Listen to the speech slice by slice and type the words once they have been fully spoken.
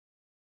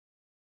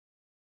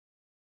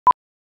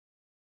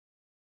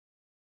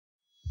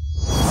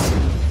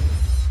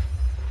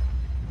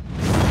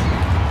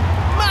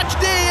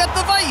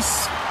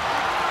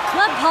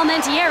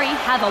Palmentieri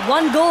have a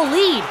 1-goal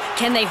lead.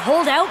 Can they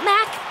hold out,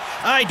 Mac?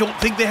 I don't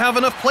think they have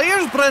enough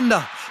players,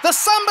 Brenda. The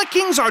Samba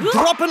Kings are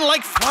dropping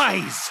like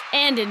flies.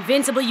 And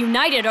Invincible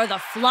United are the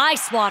fly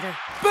swatter.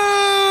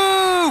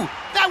 Boo!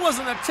 That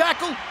wasn't a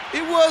tackle.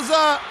 It was,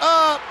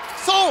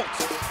 salt.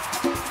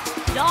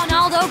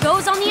 Donaldo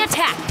goes on the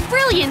attack.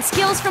 Brilliant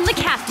skills from the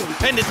captain.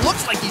 And it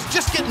looks like he's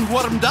just getting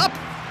warmed up.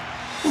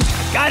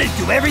 Gotta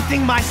do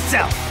everything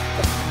myself.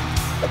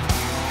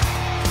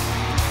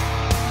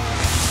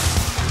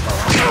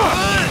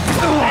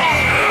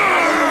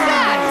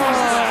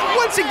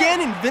 Once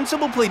again,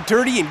 Invincible played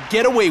dirty and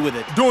get away with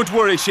it. Don't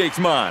worry, Shakes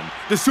man.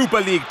 The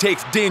Super League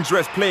takes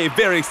dangerous play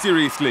very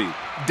seriously.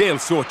 They'll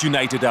sort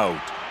United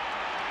out.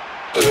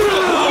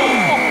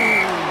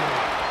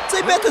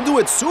 They better do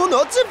it soon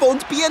or there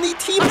won't be any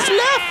teams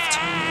left.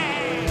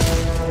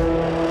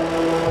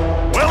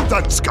 Well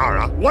done,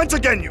 Skara. Once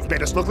again, you've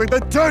made us look like the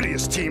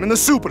dirtiest team in the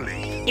Super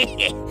League.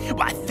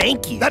 Why,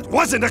 thank you. That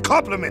wasn't a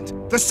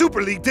compliment. The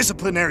Super League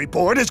disciplinary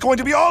board is going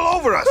to be all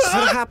over us.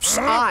 Perhaps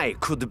I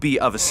could be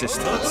of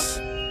assistance.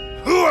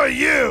 Who are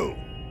you?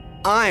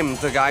 I'm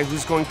the guy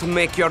who's going to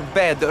make your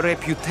bad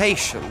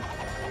reputation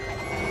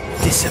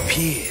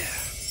disappear.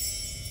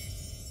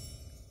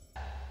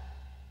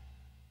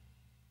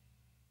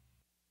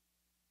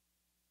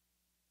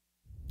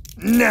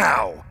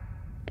 Now,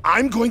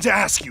 I'm going to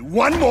ask you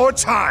one more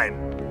time.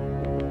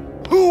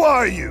 Who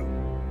are you?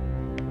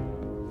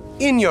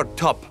 In your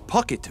top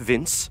pocket,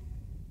 Vince.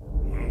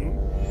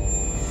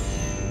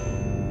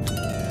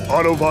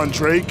 Otto von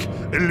Drake,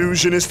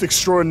 illusionist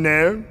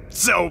extraordinaire?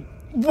 So,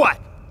 what?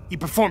 You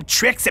perform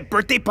tricks at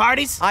birthday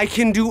parties? I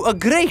can do a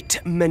great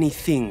many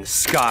things,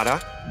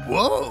 Skara.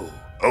 Whoa.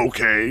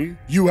 Okay,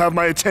 you have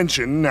my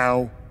attention.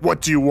 Now,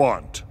 what do you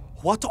want?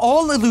 What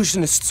all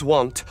illusionists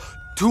want,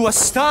 to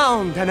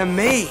astound and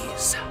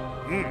amaze.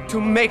 To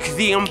make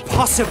the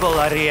impossible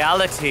a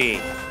reality.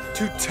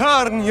 To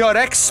turn your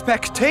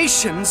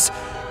expectations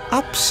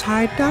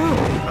upside down.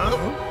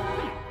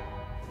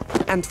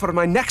 And for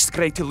my next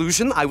great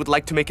illusion, I would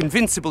like to make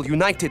Invincible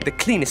United the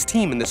cleanest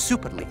team in the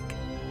Super League.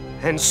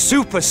 And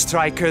Supa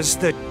Strikas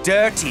the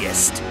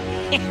dirtiest.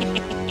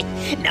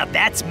 Now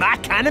that's my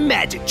kind of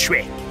magic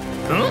trick.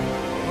 Huh?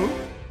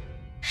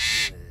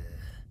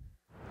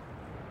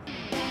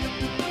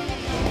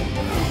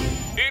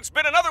 It's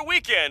been another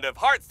weekend of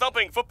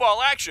heart-thumping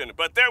football action,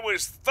 but there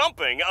was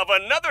thumping of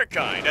another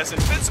kind as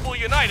Invincible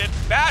United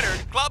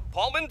battered Club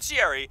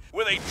Palmentieri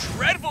with a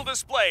dreadful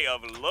display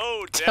of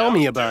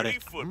low-down, dirty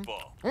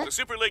football. The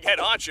Super League head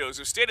honchos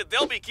have stated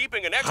they'll be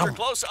keeping an extra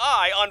close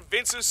eye on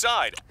Vince's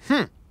side.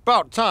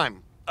 About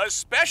time.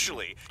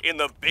 Especially in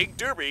the big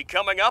derby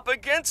coming up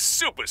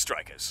against Supa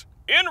Strikas.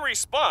 In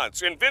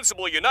response,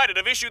 Invincible United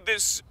have issued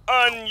this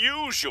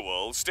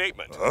unusual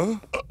statement.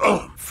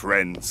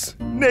 Friends,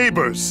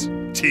 neighbors,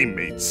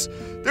 teammates.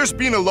 There's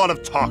been a lot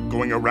of talk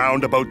going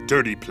around about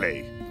dirty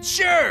play.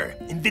 Sure,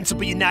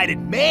 Invincible United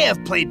may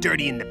have played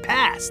dirty in the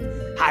past,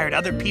 hired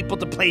other people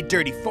to play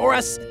dirty for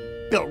us,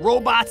 built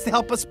robots to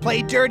help us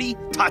play dirty,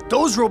 taught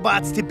those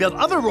robots to build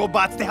other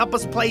robots to help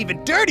us play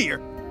even dirtier.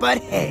 But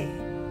hey,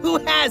 who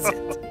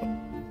hasn't?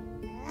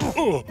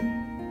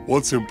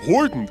 What's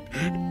important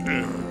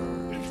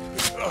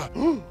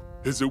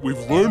is that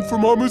we've learned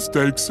from our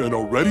mistakes and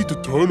are ready to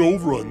turn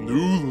over a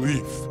new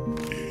leaf.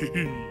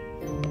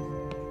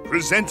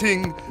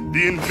 Presenting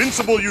the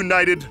Invincible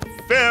United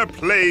Fair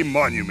Play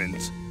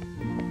Monument.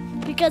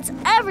 Because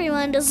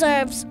everyone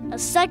deserves a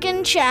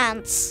second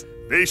chance.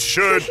 They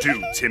sure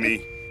do,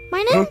 Timmy.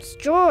 My name's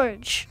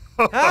George.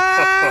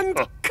 And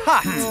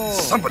cut!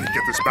 Somebody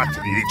get this back to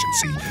the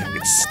agency.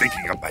 It's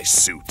stinking up my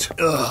suit.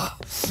 Ugh,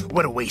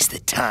 what a waste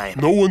of time.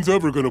 No one's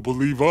ever gonna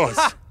believe us.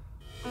 Ha!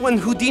 When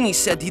Houdini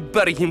said he'd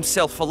bury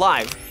himself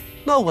alive,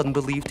 no one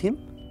believed him.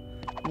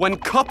 When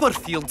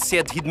Copperfield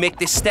said he'd make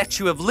the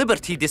Statue of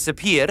Liberty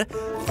disappear,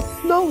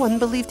 no one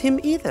believed him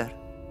either.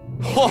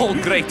 All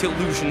great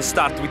illusions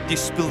start with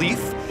disbelief,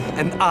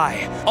 and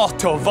I,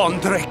 Otto von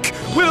Drake,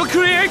 will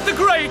create the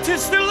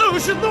greatest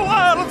illusion the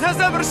world has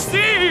ever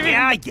seen!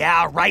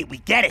 Yeah, right, we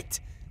get it.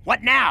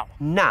 What now?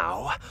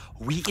 Now,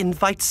 we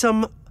invite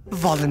some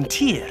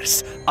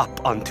volunteers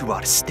up onto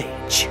our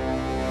stage.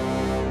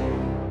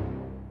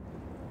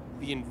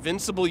 The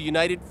Invincible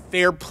United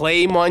Fair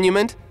Play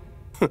Monument?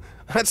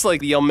 That's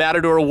like the El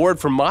Matador Award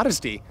for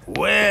modesty.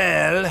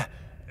 Well,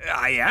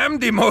 I am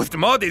the most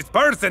modest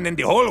person in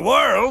the whole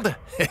world.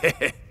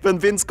 When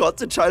Vince got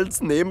the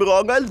child's name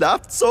wrong, I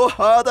laughed so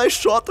hard I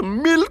shot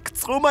milk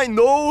through my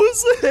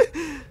nose.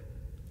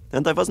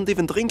 And I wasn't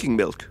even drinking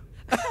milk.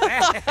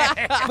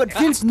 But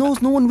Vince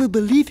knows no one will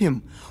believe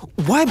him.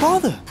 Why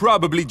bother?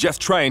 Probably just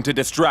trying to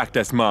distract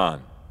us,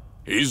 man.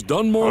 He's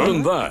done more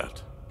than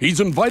that. He's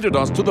invited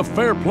us to the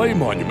Fair Play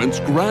Monument's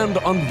grand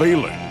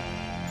unveiling.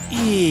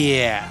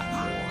 Yeah.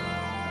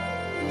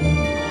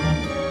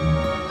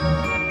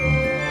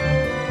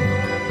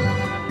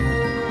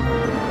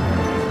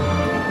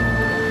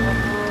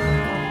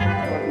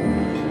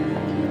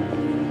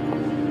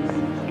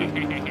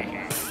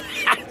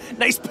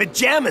 Nice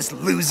pajamas,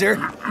 loser.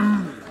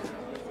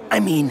 I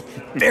mean,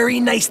 very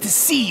nice to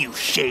see you,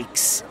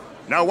 Shakes.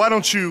 Now, why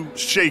don't you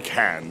shake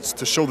hands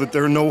to show that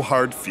there are no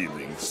hard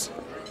feelings?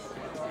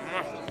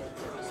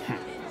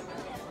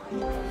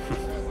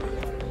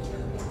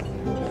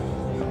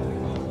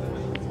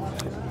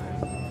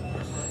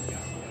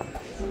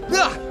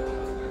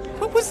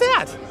 What was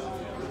that?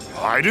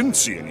 I didn't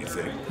see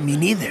anything. Me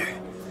neither.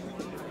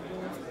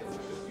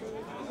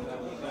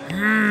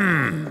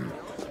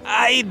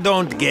 I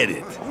don't get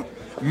it.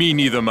 Me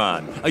neither,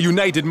 man. A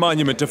united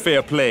monument to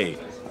fair play.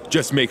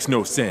 Just makes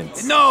no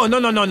sense. No,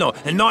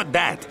 not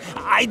that.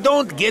 I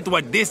don't get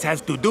what this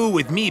has to do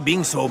with me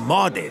being so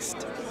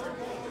modest.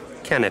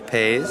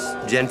 Canapes,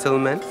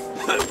 gentlemen.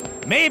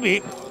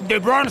 Maybe the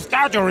bronze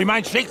statue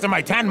reminds Shakes of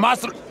my tan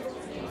muscle.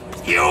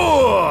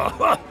 Ew!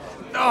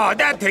 Oh,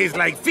 that tastes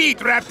like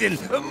feet wrapped in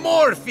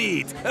more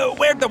feet.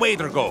 Where'd the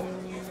waiter go?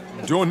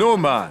 Don't know,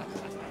 man.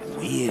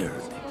 Weird.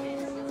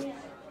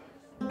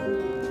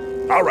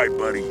 All right,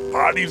 buddy.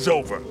 Party's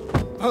over.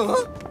 Huh?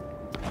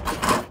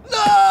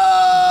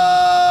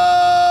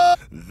 No!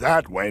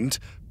 That went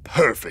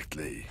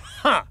perfectly.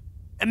 Huh.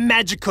 A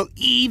magical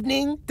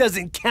evening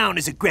doesn't count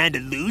as a grand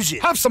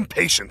illusion. Have some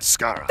patience,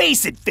 Scara.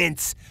 Face it,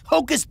 Vince.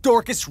 Hocus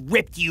Dorcas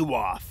ripped you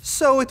off.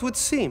 So it would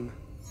seem.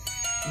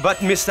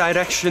 But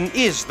misdirection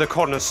is the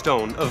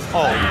cornerstone of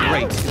all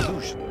great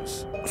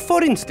illusions.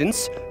 For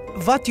instance,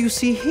 what you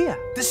see here.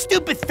 The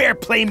stupid fair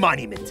play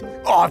monument,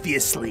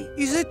 obviously.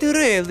 Is it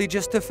really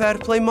just a fair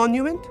play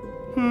monument?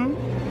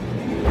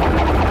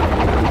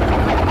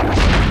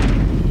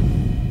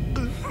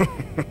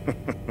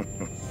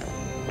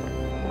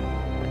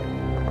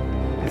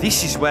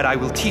 This is where I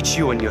will teach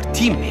you and your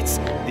teammates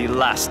the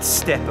last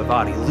step of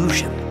our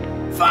illusion.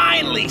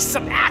 Finally,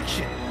 some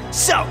action.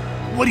 So,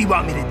 what do you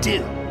want me to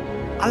do?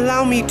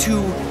 Allow me to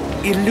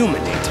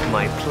illuminate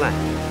my plan.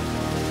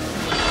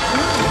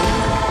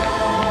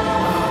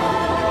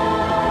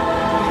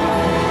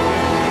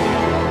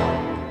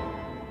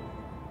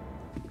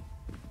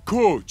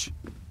 Coach,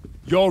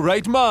 you all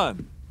right,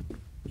 man?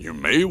 You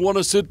may want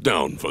to sit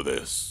down for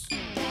this.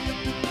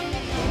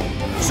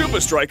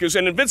 Supa Strikas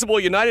and Invincible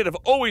United have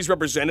always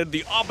represented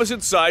the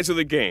opposite sides of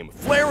the game.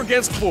 Flair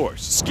against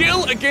force,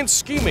 skill against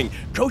scheming,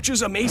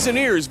 Coach's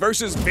Amazoneers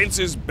versus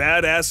Vince's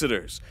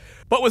Badassadors.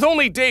 But with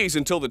only days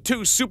until the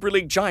two Super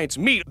League giants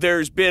meet,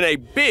 there's been a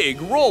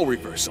big role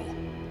reversal.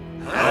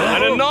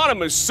 An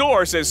anonymous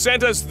source has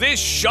sent us this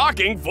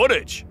shocking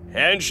footage.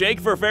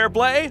 Handshake for fair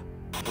play?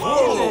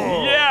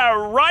 Whoa.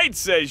 Yeah, right,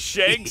 says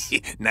Shakes.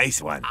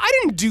 Nice one. I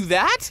didn't do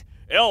that.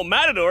 El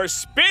Matador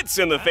spits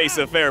in the face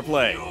of fair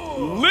play.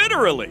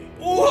 Literally.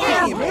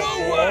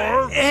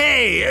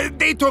 Hey,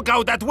 they took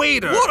out that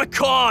waiter. What a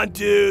con,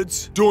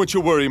 dudes. Don't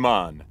you worry,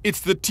 man.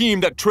 It's the team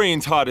that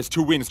trains hardest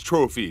who wins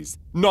trophies,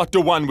 not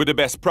the one with the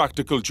best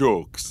practical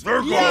jokes.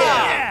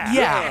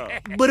 Yeah,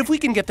 but if we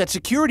can get that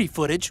security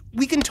footage,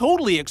 we can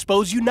totally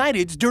expose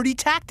United's dirty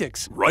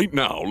tactics. Right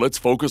now, let's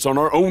focus on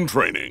our own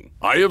training.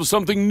 I have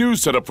something new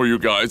set up for you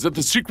guys at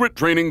the secret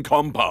training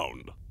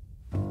compound.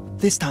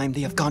 This time they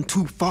have gone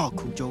too far,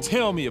 Cujo.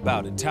 Tell me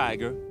about it,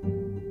 Tiger.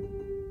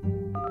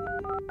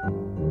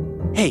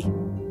 Hey,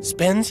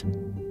 Spence,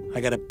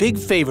 I got a big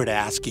favor to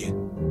ask you.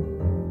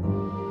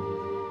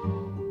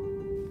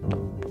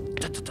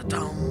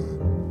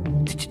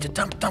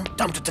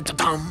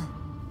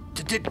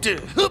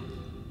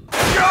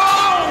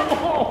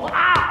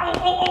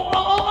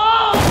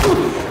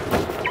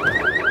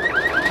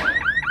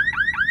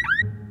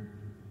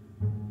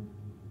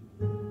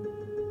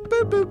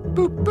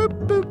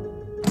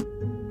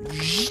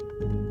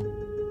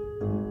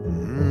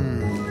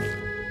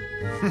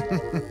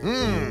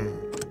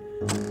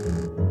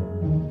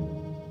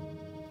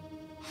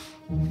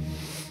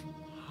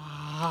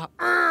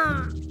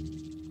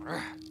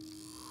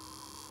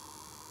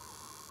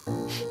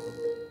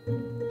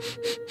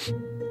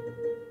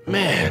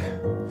 Man,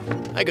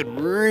 I could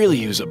really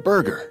use a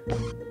burger.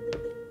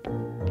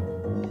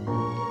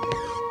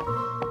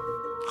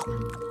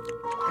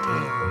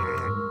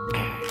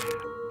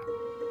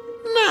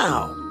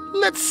 Now,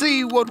 let's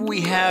see what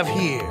we have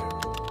here.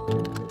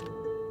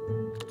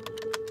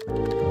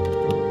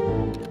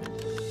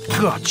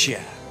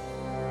 Gotcha.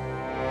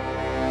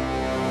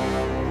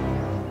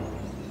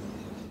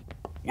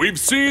 We've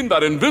seen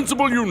that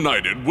Invincible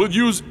United will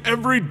use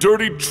every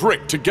dirty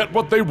trick to get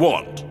what they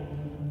want.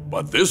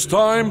 But this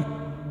time,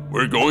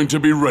 we're going to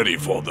be ready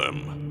for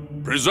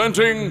them.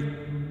 Presenting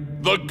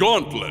the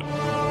Gauntlet.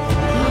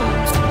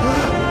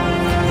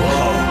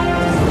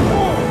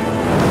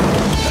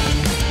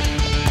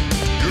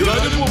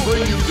 United will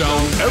bring you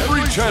down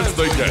every chance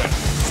they get,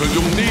 so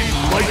you'll need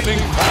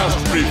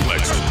lightning-fast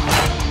reflexes.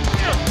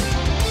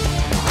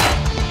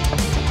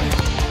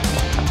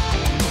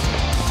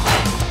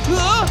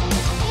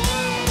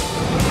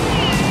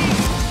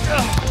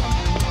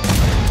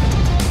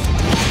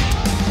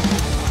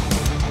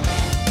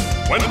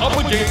 When up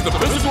against a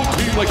physical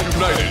team like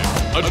United,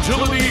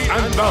 agility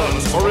and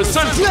balance are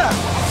essential.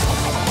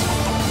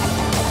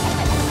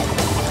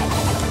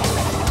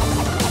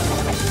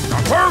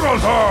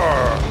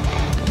 Burglar!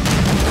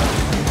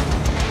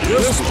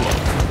 Yes,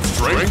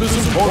 strength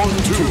is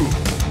important too.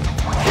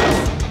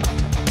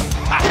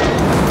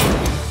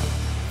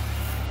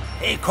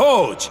 Hey,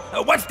 coach,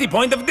 what's the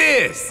point of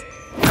this?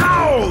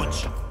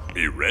 Ouch!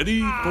 Be ready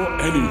for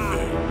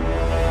anything.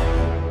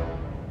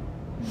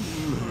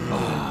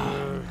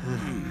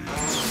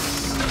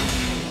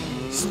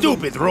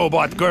 Stupid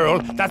robot girl.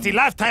 That's the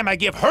last time I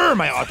give her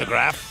my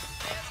autograph.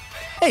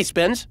 Hey,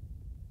 Spence.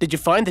 Did you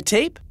find the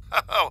tape?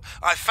 Oh,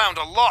 I found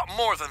a lot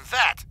more than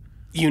that.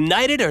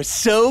 United are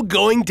so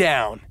going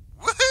down.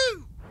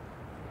 Woohoo!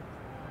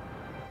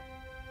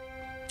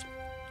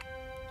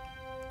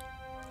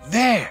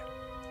 There.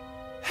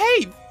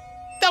 Hey,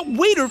 that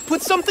waiter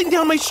put something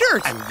down my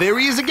shirt. And there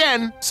he is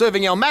again,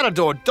 serving El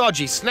Matador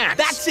dodgy snacks.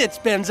 That's it,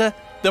 Spenza.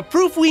 The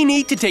proof we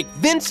need to take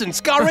Vince and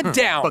Scara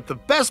down. But the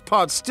best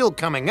part's still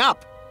coming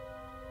up.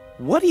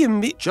 What do you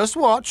mean? Just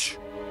watch.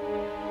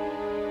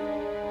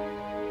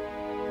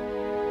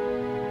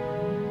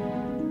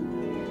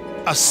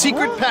 A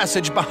secret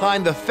passage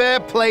behind the Fair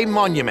Play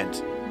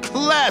Monument.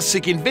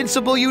 Classic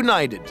Invincible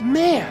United.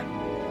 Man,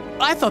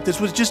 I thought this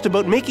was just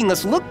about making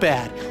us look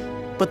bad.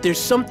 But there's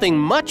something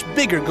much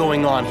bigger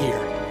going on here.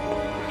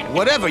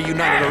 Whatever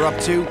United are up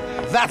to,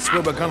 that's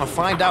where we're gonna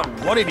find out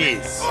what it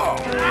is.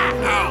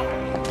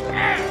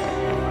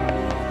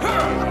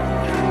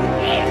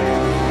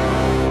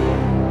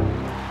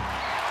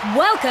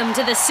 Welcome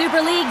to the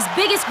Super League's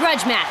biggest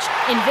grudge match,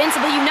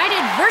 Invincible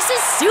United versus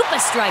Supa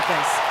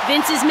Strikas.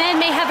 Vince's men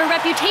may have a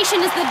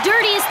reputation as the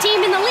dirtiest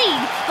team in the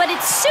league, but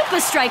it's Supa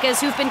Strikas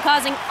who've been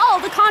causing all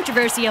the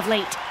controversy of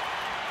late.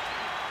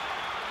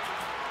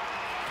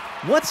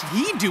 What's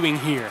he doing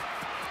here?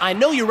 I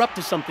know you're up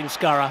to something,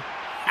 Scara.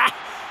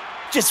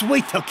 Just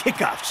wait till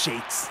kickoff,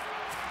 Shakes.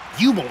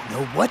 You won't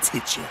know what's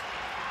hit you.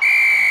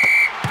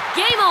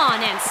 Game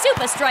on, and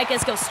Supa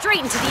Strikas go straight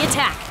into the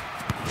attack.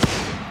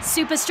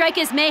 Supa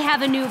Strikas may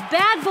have a new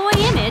bad boy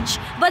image,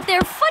 but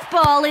their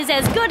football is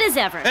as good as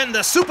ever. And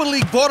the Super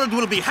League board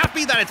will be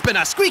happy that it's been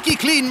a squeaky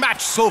clean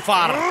match so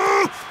far.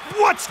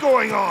 What's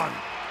going on?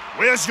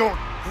 Where's your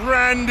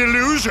grand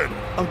illusion?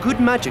 A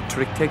good magic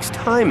trick takes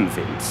time,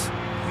 Vince.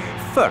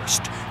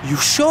 First, you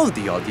show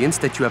the audience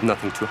that you have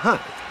nothing to hide.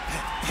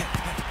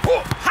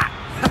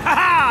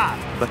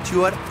 But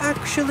you are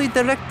actually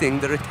directing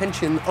their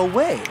attention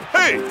away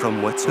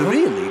from what's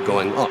really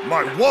going on.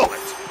 My wallet!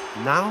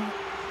 Now,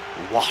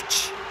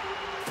 watch.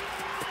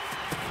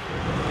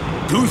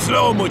 Too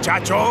slow,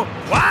 muchacho.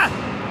 What?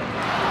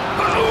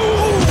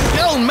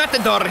 El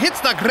Matador hits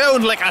the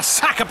ground like a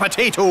sack of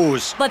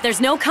potatoes. But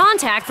there's no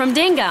contact from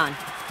Dingon.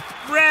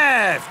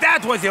 Ref,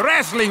 that was a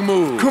wrestling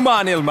move. Come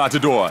on, El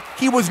Matador.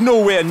 He was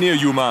nowhere near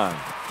you, man.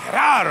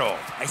 Claro.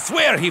 I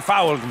swear he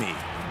fouled me.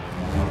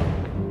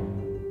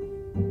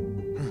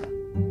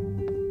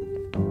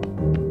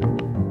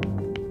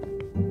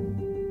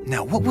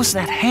 Now, what was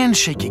that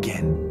handshake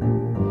again?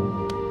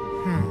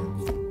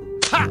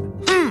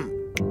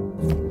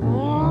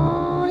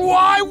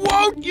 Why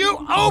won't you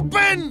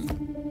open?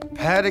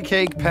 Patty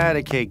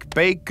cake,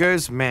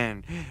 baker's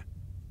man.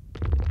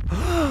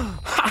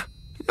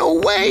 No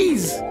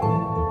ways!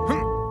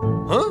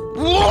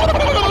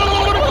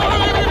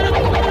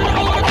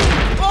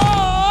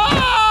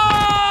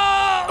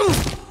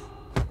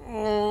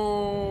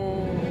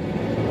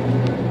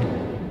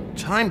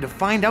 Time to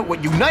find out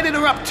what United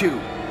are up to.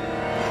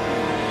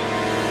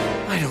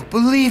 I don't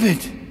believe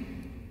it.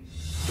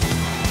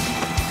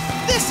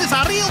 This is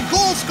a real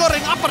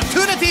goal-scoring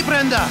opportunity,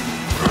 Brenda.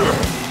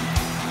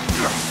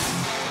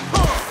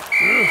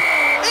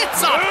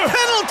 It's a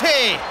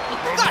penalty!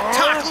 That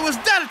tackle was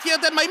dirtier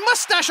than my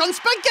mustache on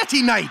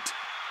spaghetti night.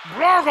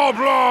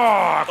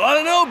 Block. I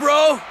don't know,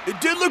 bro. It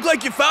did look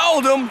like you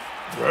fouled him.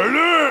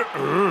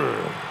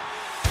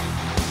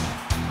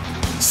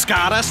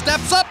 Scara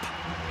steps up.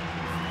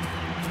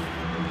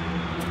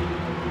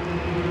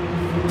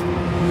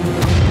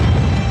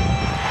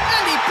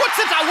 And he puts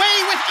it away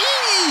with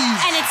ease.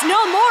 And it's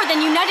no more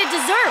than United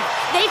deserve.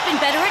 They've been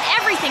better at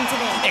everything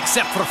today.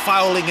 Except for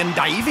fouling and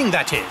diving,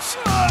 that is.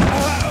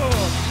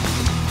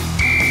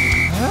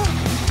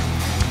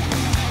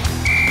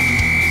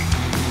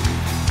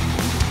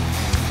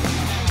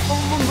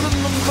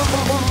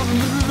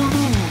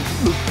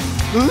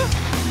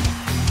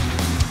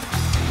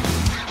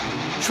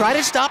 Try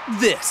to stop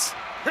this.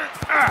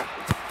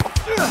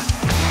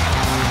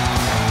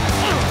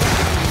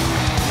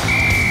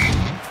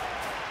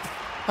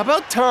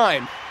 About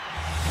time.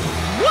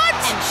 What?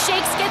 And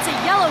Shakes gets a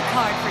yellow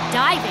card for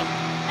diving.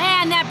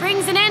 And that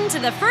brings an end to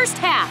the first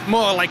half.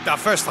 More like the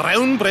first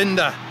round,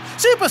 Brenda.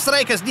 Supa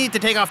Strikas need to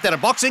take off their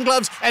boxing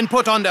gloves and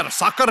put on their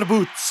soccer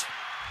boots.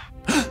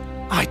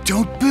 I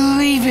don't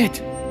believe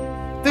it.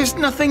 There's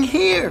nothing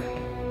here.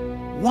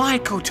 Why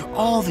go to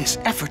all this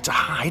effort to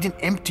hide an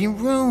empty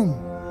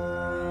room?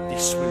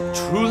 This will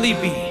truly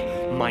be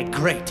my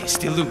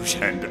greatest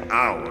illusion. And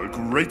our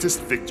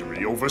greatest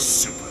victory over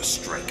Supa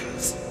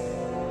Strikas.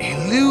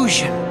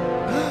 Illusion?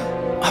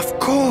 Of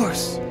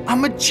course. A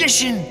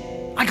magician.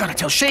 I gotta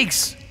tell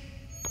Shakes.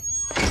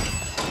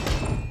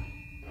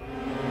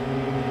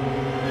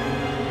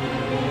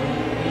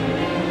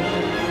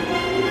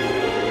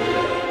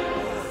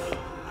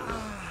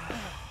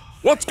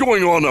 What's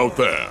going on out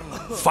there?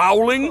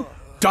 Fouling?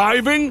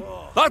 Diving?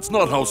 That's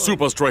not how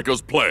Supa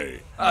Strikas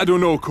play. I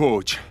don't know,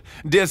 Coach.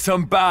 There's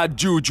some bad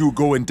juju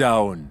going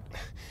down.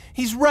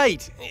 He's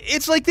right.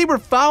 It's like they were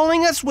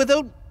fouling us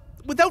without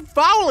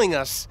fouling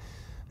us.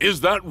 Is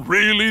that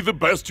really the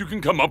best you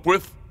can come up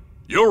with?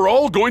 You're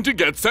all going to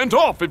get sent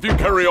off if you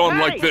carry on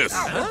like this.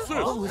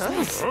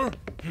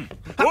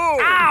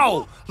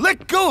 Ow!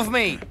 Let go of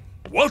me!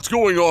 What's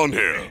going on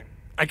here?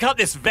 I caught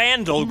this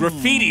vandal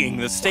graffitiing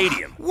the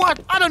stadium. What?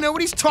 I don't know what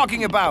he's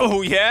talking about.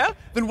 Oh, yeah?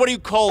 Then what do you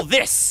call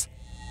this?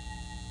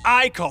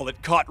 I call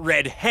it caught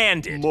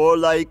red-handed. More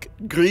like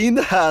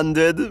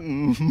green-handed.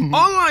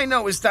 All I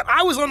know is that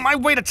I was on my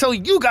way to tell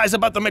you guys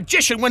about the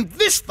magician when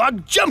this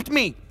thug jumped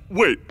me.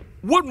 Wait,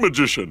 what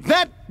magician?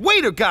 That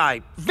waiter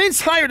guy.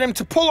 Vince hired him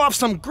to pull off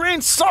some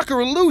grand soccer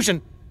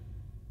illusion.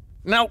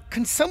 Now,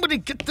 can somebody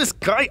get this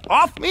guy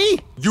off me?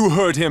 You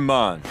heard him,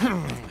 man.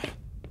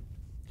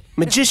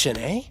 Magician,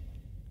 eh?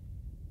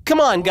 Come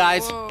on,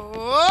 guys.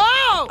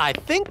 Whoa! I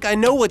think I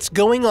know what's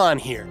going on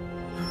here.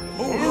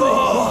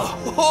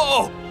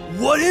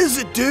 What is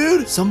it,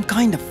 dude? Some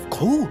kind of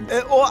code.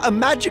 Or a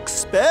magic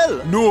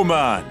spell. No,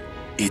 man.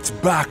 It's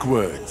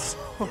backwards.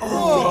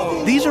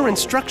 These are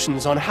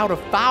instructions on how to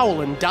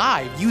foul and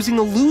dive using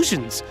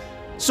illusions.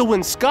 So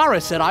when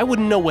Skara said I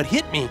wouldn't know what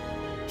hit me,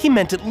 he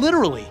meant it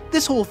literally.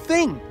 This whole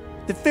thing.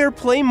 The fair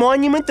play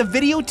monument, the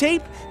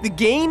videotape, the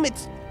game,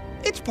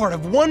 it's part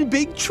of one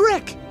big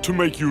trick. To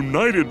make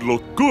United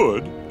look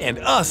good. And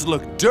us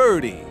look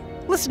dirty.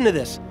 Listen to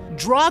this.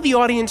 Draw the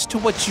audience to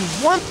what you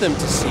want them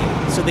to see,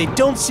 so they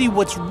don't see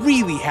what's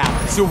really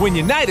happening. So when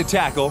United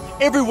tackle,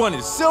 everyone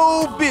is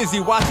so busy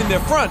watching their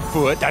front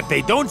foot that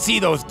they don't see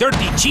those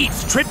dirty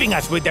cheats tripping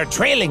us with their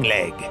trailing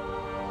leg.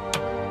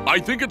 I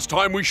think it's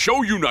time we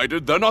show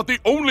United they're not the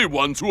only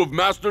ones who have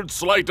mastered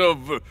Sleight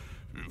of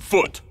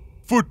Foot.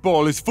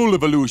 Football is full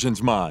of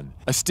illusions, man.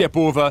 A step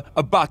over,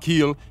 a back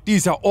heel,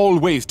 these are all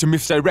ways to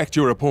misdirect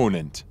your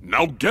opponent.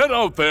 Now get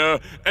out there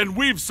and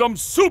weave some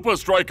Supa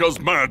Strikas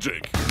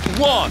magic.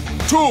 1,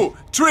 2,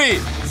 3,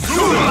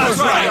 Supa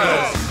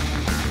Strikas!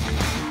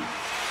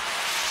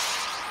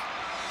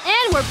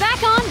 And we're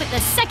back on with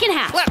the second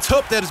half. Let's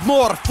hope there's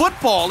more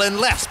football and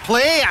less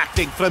play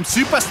acting from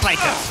Supa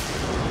Strikas.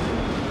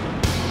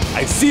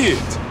 I see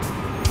it.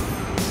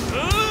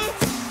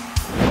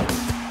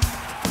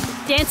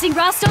 Dancing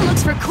Rasta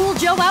looks for Cool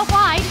Joe out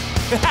wide.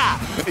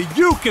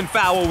 You can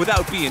foul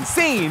without being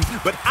seen,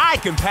 but I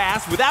can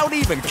pass without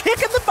even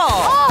kicking the ball.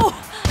 Oh!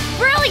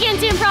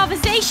 Brilliant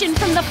improvisation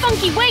from the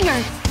funky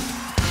winger.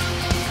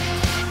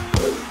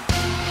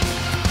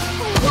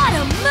 What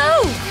a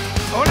move!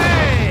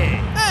 Olé!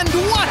 And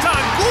what a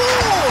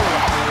goal!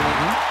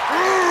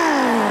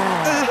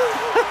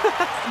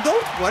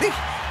 Don't worry.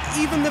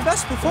 Even the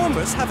best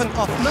performers have an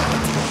off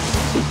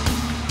night.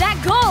 That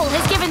goal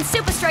has given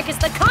Supa Strikas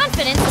the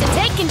confidence to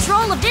take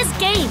control of this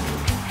game.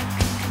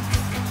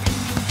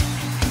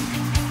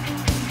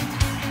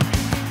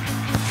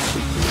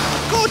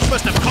 Coach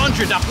must have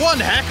conjured up one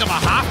heck of a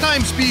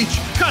halftime speech,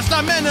 cause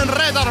the men in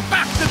red are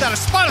back to their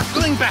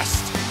sparkling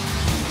best.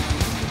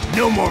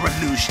 No more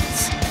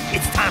illusions.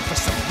 It's time for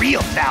some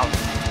real fouling.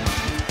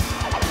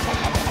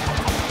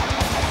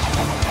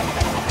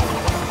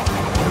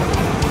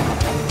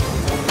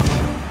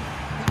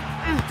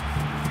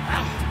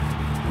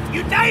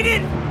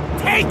 United,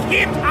 take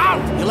him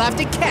out! You'll have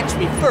to catch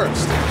me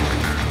first.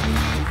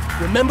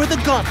 Remember the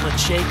gauntlet,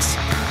 Shakes.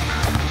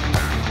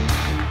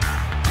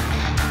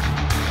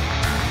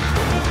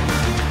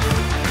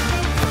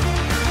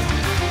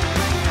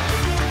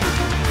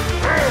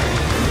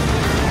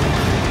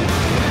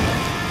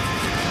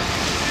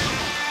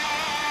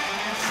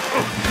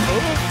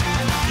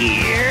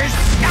 Here's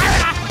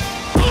Skara!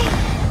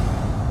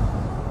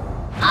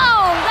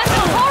 Oh, that's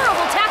a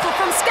horrible tackle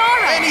from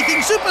Skara!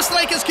 Anything Supa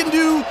Strikas can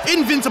do,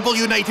 Invincible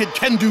United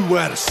can do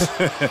worse.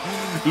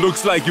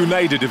 Looks like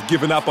United have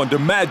given up on the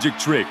magic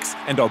tricks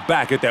and are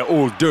back at their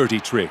old dirty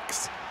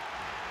tricks.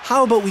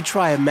 How about we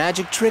try a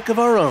magic trick of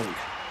our own?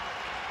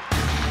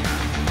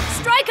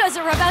 Strikas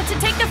are about to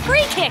take the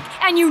free kick,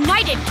 and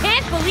United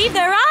can't believe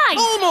their eyes!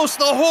 Almost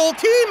the whole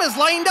team is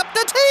lined up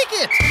to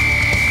take it!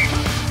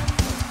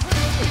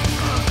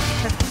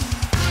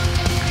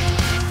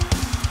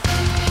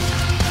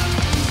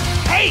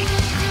 Hey!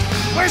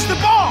 Where's the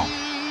ball?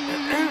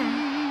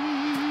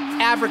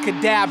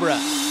 Abracadabra.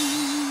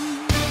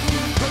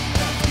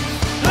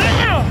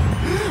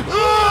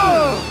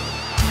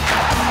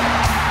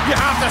 You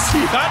have to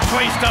see that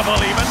twice to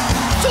believe it.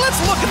 So let's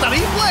look at the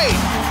replay.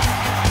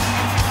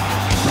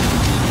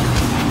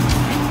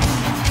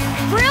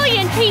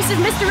 Brilliant piece of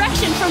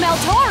misdirection from El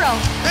Toro.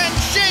 And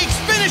Shakes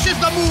finishes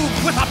the move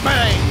with a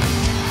bang.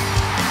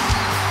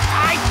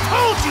 I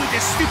told you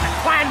this stupid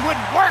plan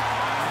wouldn't work.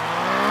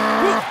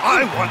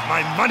 I want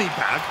my money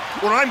back,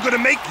 or I'm gonna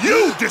make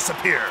you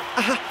disappear.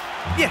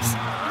 Yes.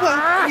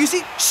 Well, you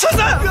see, shut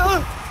up!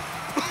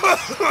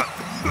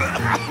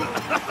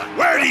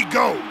 Where'd he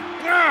go?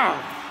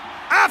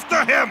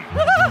 After him!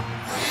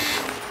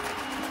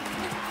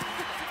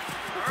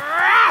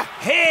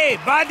 Hey,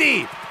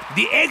 buddy!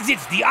 The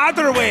exit's the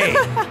other way.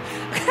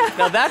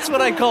 Now that's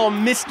what I call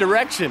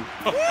misdirection.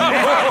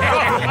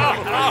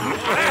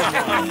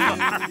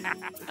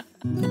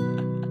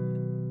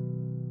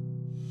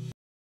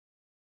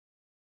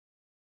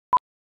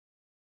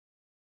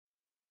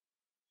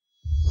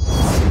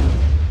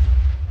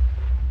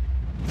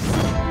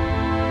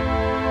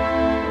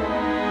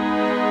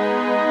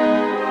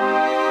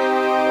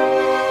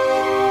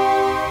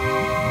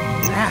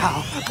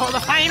 For the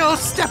final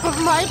step of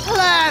my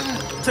plan,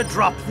 to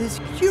drop this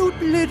cute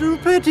little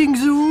petting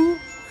zoo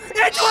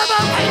into a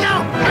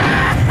volcano!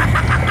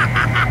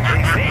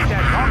 They say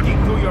that talking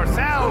to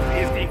yourself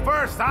is the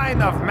first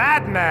sign of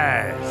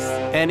madness.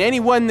 And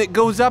anyone that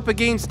goes up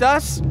against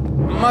us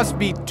must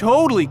be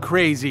totally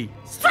crazy.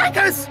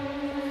 Strikers!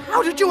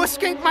 How did you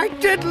escape my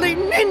deadly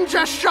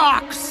ninja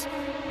shocks?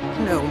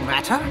 No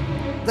matter.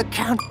 The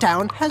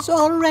countdown has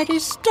already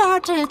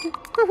started.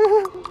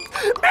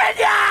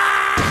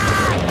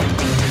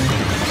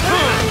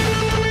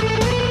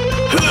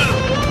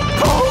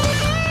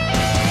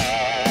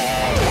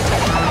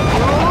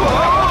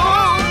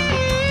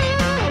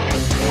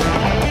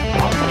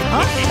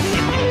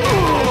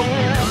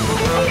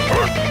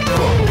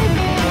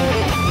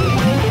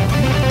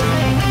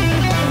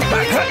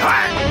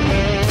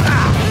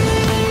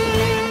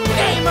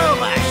 Game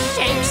over,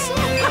 Shakes!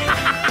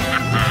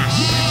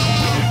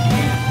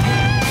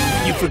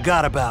 You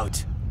forgot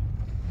about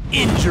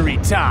injury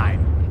time.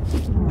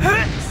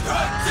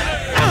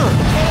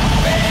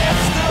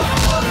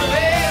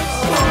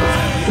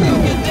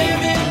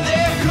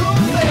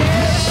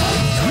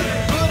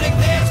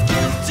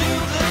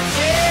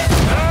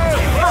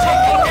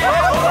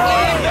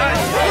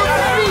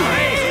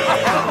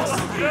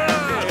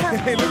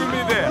 Hey, look at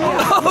me there.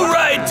 All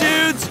right,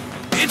 dudes.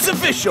 It's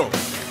official.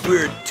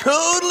 We're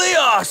totally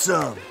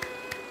awesome.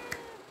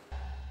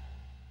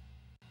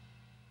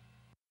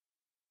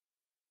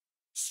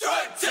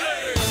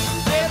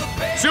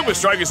 Supa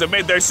Strikas have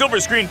made their silver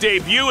screen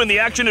debut in the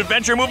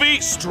action-adventure movie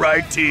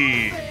Strike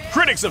Team.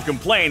 Critics have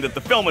complained that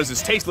the film is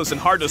as tasteless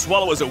and hard to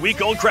swallow as a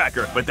week-old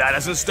cracker, but that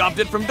hasn't stopped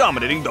it from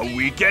dominating the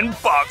weekend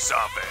box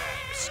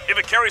office. If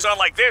it carries on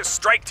like this,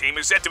 Strike Team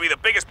is said to be the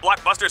biggest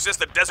blockbuster since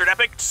the desert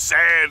epic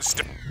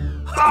Sandstorm.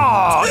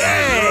 Oh,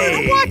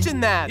 hey! I'm watching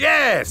that.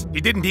 Yes,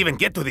 he didn't even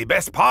get to the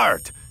best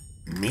part.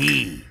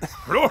 Me.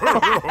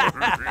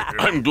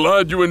 I'm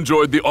glad you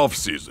enjoyed the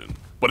off-season,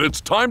 but it's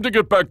time to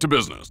get back to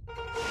business.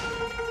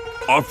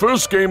 Our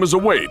first game is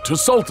away to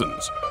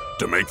Sultans.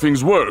 To make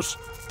things worse,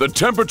 the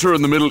temperature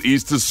in the Middle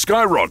East is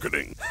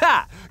skyrocketing.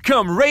 Ha!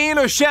 Come rain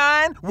or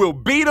shine, we'll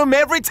beat them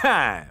every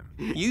time.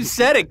 You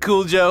said it,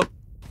 Cool Joe.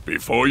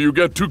 Before you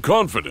get too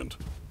confident,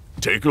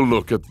 take a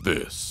look at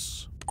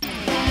this.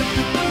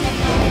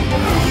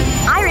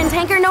 Iron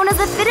Tanker known as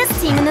the fittest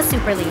team in the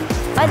Super League.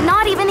 But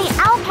not even the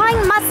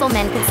Alpine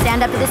Musclemen could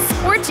stand up to the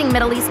scorching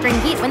Middle Eastern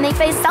heat when they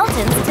face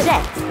Sultans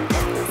today.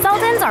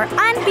 Sultans are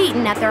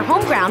unbeaten at their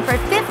home ground for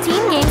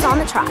 15 games on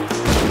the trot.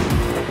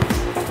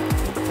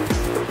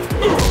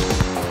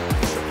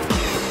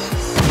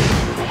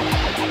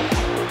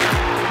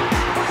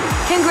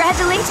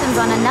 Congratulations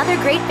on another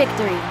great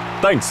victory.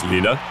 Thanks,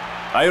 Lena.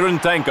 Iron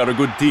Tank are a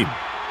good team,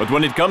 but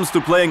when it comes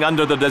to playing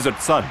under the desert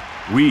sun,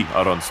 we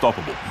are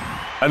unstoppable.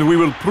 And we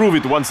will prove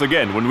it once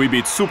again when we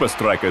beat Supa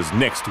Strikas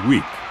next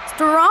week.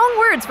 Strong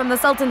words from the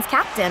Sultan's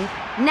captain.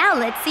 Now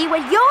let's see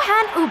what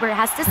Johan Uber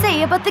has to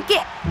say about the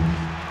game.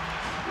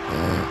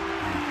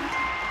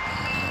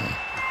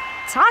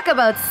 Talk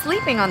about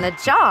sleeping on the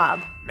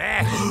job.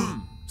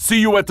 See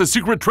you at the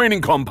secret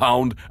training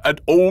compound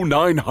at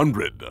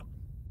 0900.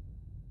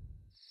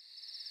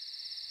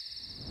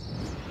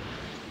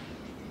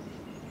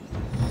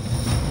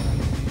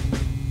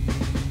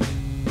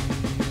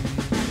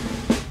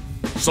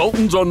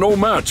 Sultans are no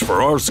match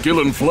for our skill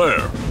and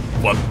flair.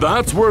 But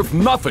that's worth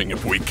nothing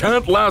if we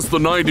can't last the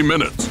 90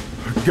 minutes.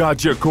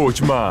 Gotcha,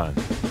 Coach Man.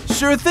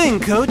 Sure thing,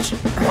 Coach.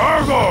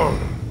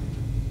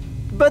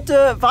 But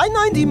why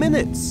 90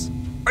 minutes?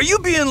 Are you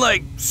being,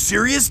 like,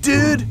 serious,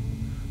 dude?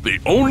 The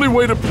only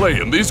way to play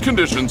in these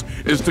conditions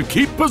is to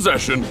keep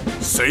possession,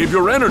 save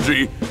your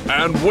energy,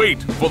 and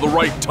wait for the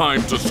right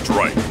time to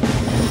strike.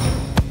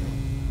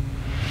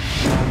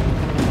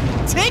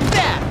 Take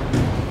that!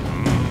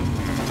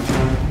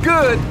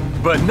 Good,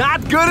 but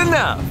not good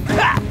enough.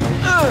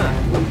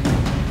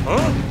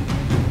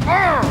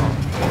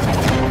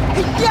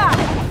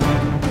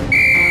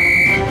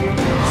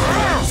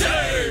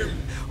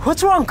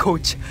 What's wrong,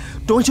 Coach?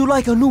 Don't you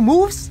like our new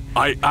moves?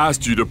 I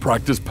asked you to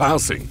practice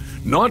passing,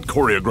 not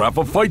choreograph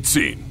a fight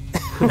scene.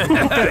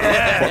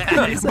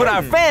 But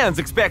our fans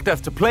expect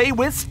us to play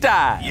with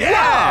style.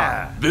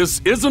 Yeah!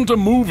 This isn't a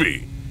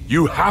movie.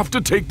 You have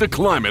to take the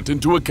climate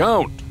into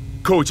account.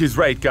 Coach is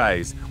right,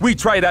 guys. We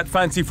try that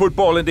fancy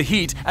football in the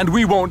heat, and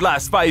we won't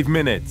last 5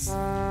 minutes.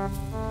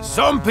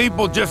 Some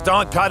people just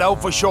aren't cut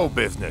out for show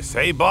business,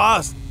 eh,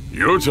 boss?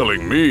 You're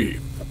telling me.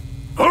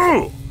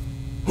 Oh!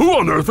 Who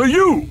on earth are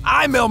you?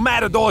 I'm El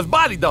Matador's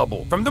body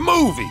double from the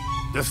movie.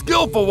 The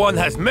skillful one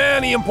has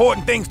many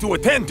important things to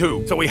attend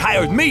to, so he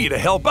hired me to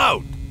help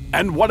out.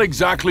 And what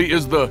exactly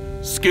is the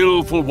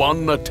skillful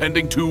one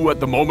attending to at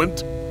the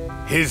moment?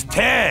 His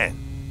tan.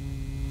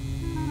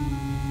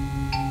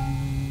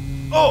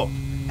 Oh!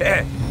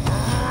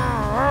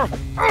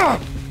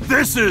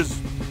 This is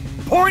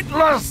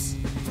pointless!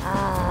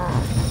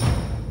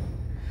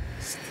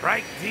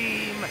 Strike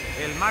team,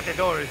 El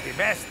Matador is the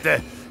best.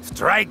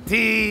 Strike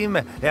team,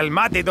 El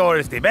Matador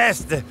is the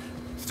best.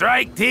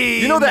 Strike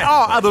team... You know there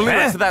are other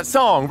lyrics to that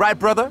song, right,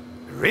 brother?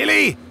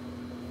 Really?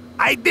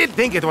 I did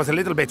think it was a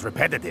little bit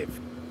repetitive.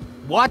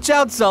 Watch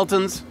out,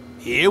 Sultans.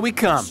 Here we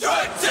come.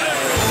 Strike team!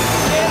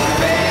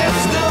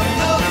 Best of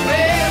the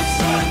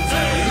best.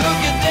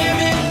 Look at them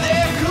in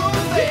their cool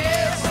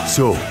best.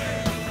 So,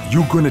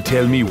 you gonna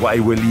tell me why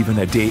we're leaving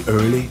a day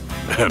early?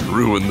 And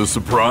ruin the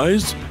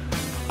surprise?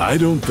 I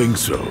don't think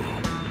so.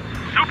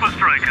 Supa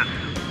Strikas,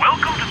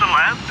 welcome to the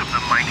land of the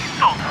mighty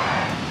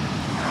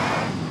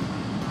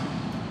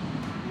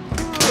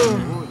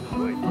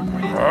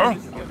Huh?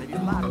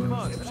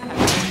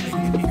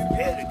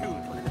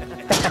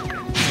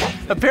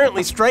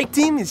 Apparently, Strike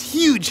Team is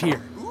huge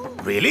here.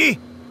 Really?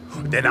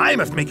 Then I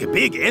must make a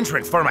big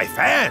entrance for my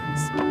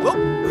fans.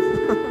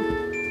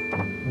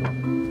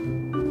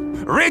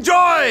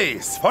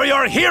 Rejoice, for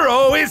your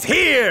hero is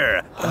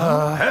here!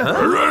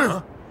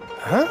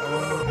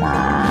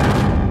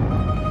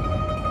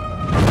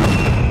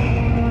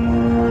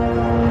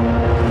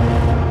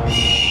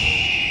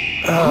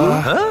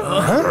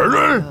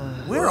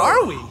 Where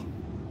are we?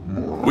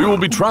 We will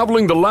be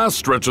traveling the last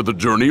stretch of the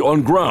journey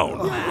on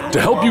ground to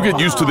help you get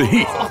used to the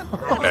heat.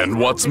 And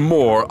what's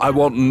more, I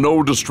want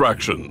no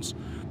distractions.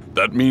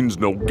 That means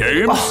no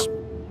games,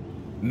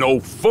 no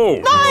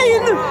phones,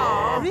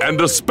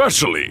 and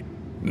especially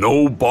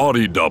no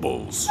body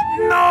doubles.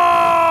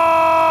 No!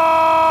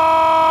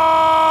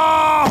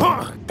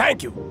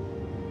 Thank you.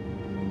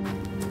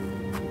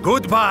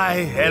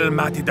 Goodbye, El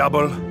Mati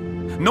Double.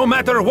 No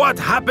matter what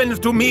happens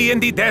to me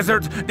in the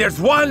desert, there's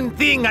one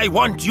thing I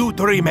want you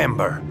to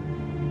remember.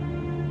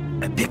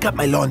 Pick up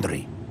my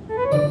laundry.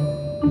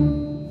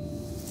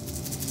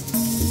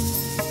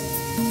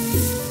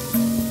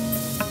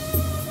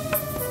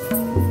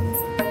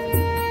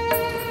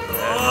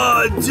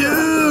 Oh,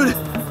 dude!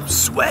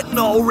 Sweating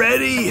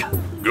already.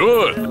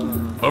 Good.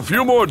 A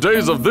few more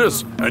days of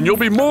this, and you'll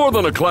be more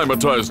than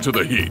acclimatized to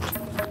the heat.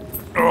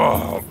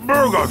 Oh,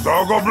 burger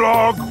doggo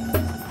blog.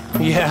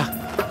 Yeah,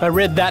 I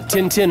read that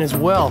Tintin as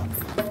well.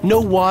 No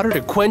water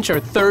to quench our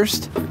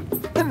thirst.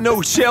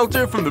 No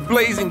shelter from the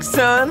blazing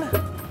sun.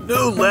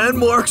 No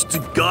landmarks to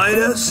guide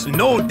us.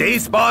 No day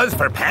spas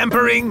for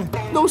pampering.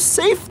 No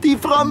safety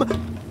from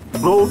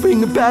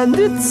roving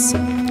bandits.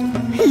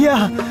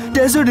 Yeah,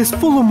 desert is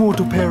full of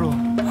mortal peril.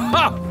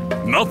 Ha!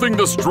 Nothing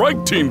the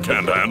Strike Team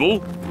can't handle,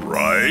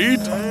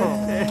 right?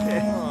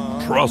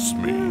 Trust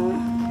me,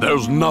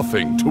 there's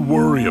nothing to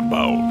worry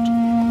about.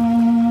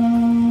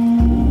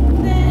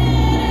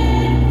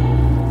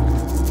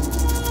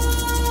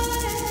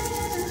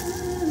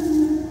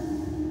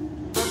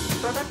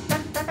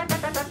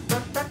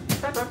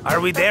 Are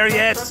we there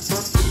yet?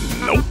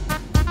 Nope.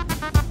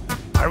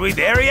 Are we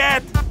there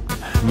yet?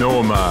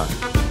 No, man.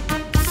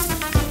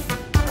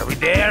 Are we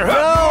there?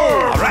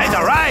 No!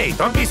 All right.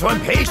 Don't be so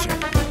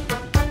impatient.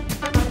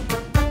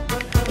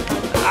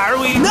 Are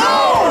we?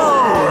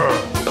 No!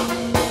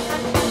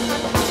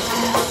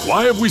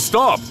 Why have we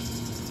stopped?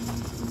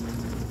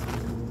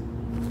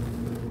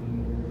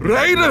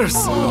 Raiders!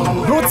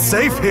 Not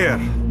safe here.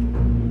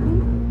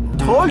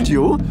 Told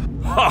you.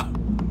 Ha!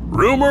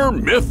 Rumor,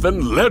 myth,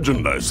 and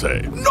legend, I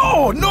say.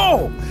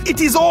 No!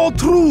 It is all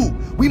true.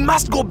 We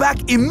must go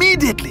back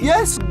immediately.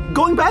 Yes,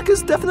 going back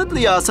is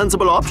definitely a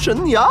sensible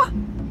option, yeah?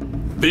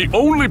 The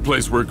only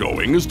place we're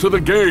going is to the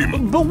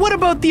game. But what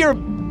about the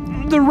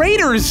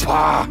Raiders?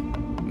 Ah,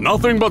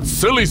 nothing but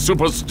silly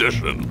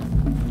superstition.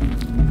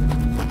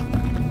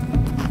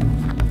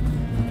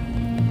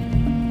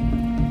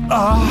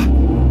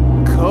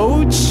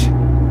 Coach?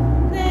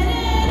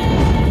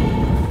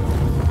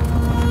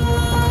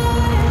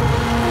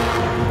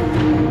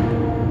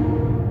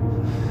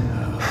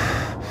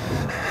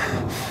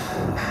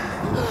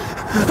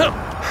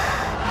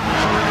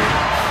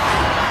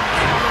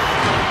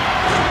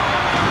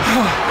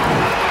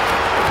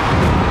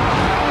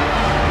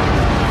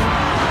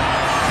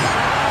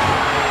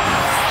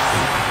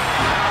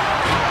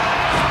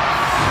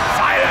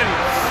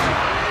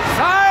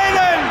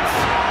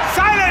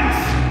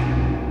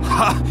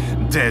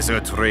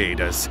 Desert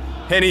Raiders.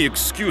 Any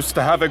excuse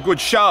to have a good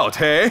shout,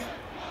 hey?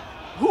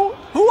 Who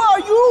are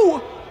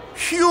you?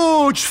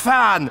 Huge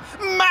fan!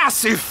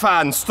 Massive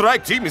fan!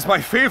 Strike Team is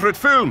my favorite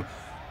film.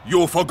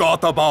 You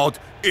forgot about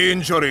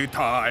Injury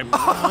Time.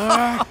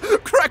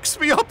 Cracks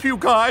me up, you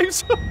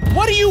guys.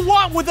 What do you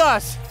want with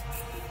us?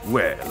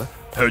 Well,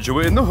 heard you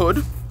were in the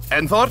hood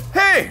and thought,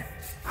 hey,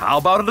 how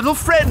about a little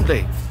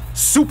friendly?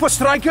 Supa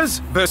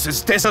Strikas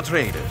versus Desert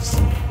Raiders.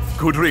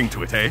 Good ring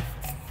to it, eh?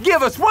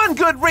 Give us one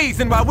good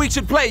reason why we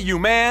should play you,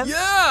 man.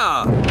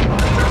 Yeah!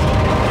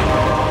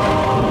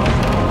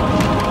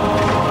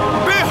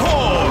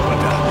 Behold!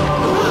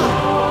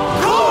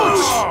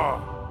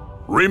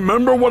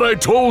 Remember what I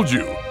told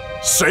you.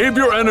 Save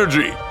your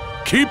energy,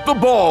 keep the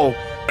ball,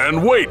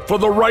 and wait for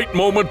the right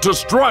moment to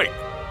strike.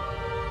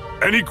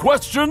 Any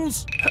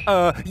questions?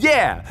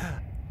 Yeah.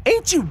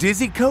 Ain't you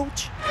dizzy,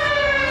 Coach?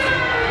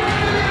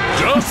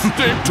 Just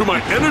stick to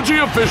my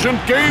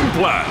energy-efficient game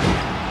plan.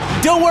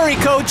 Don't worry,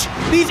 Coach.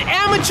 These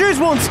amateurs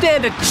won't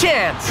stand a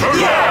chance.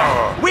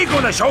 Yeah! We're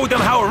gonna show them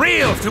how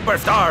real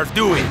superstars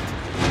do it.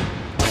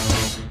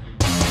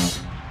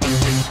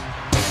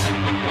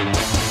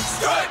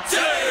 Strike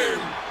team!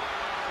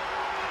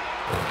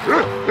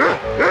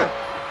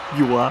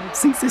 You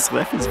think this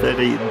ref is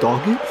very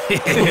doggy?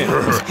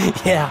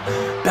 Yeah,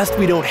 best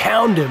we don't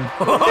hound him.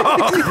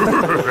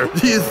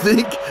 Do you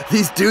think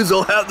these dudes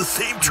all have the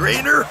same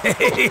trainer?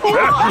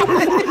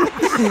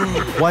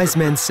 Wise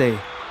men say,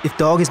 if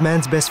dog is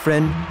man's best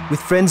friend,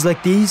 with friends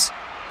like these,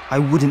 I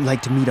wouldn't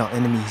like to meet our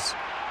enemies.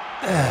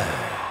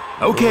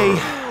 Okay,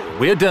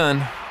 we're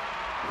done.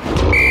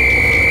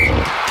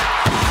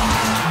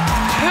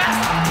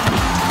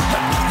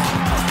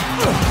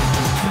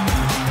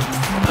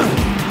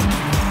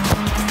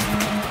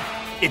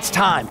 It's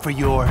time for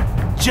your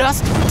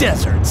Just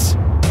Deserts.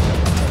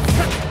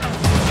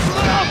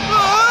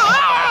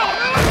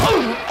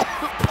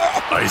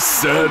 I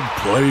said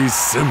play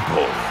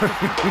simple.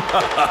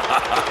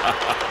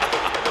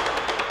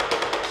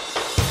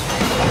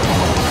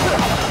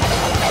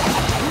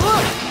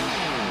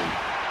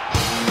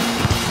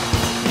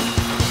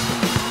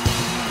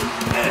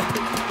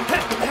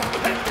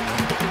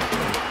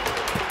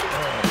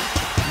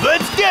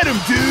 Let's get him,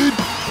 dude!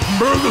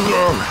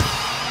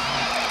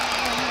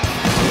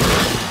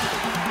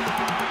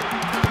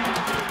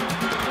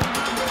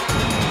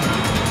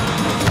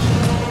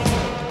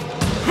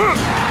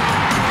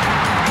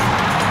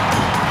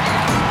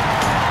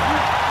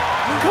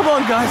 Come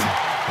on, guys.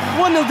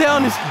 1-0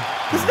 down is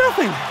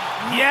nothing.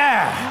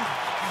 Yeah!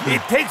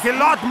 It takes a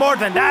lot more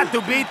than that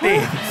to beat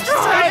the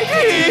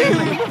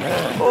Striking!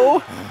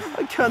 Oh,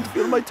 I can't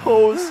feel my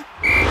toes.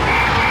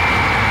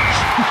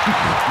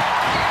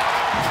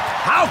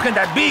 How can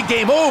that be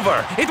game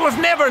over? It was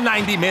never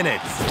 90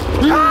 minutes.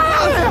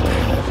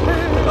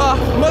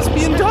 Must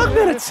be in dog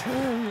minutes.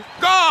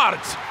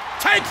 Guards,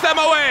 take them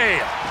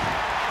away!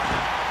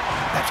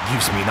 That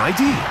gives me an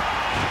idea.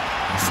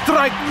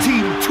 Strike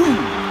Team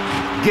 2.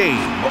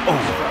 Game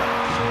over.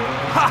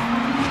 Ha!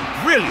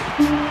 Brilliant.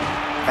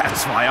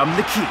 That's why I'm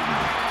the king.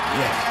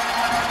 Yeah.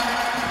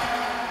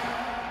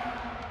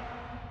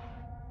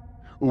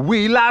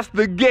 We lost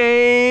the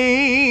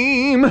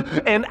game,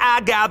 and I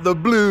got the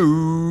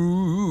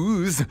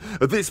blues.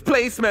 This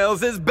place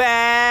smells as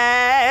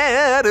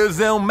bad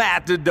as El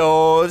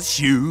Matador's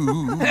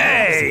shoes.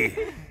 Hey!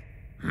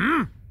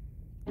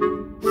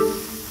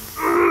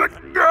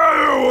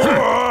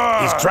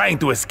 He's trying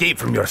to escape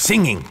from your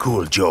singing,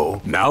 Cool Joe.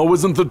 Now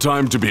isn't the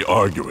time to be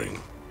arguing.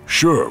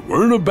 Sure,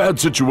 we're in a bad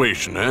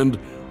situation, and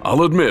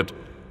I'll admit,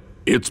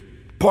 it's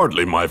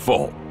partly my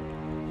fault.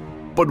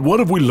 But what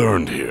have we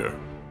learned here?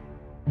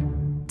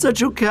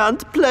 That you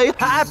can't play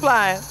high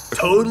flying.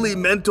 Totally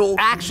mental.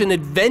 Action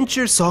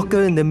adventure.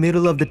 Soccer in the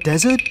middle of the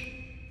desert?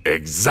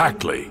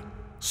 Exactly.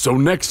 So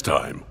next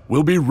time,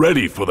 we'll be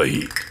ready for the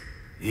heat.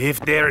 If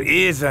there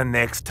is a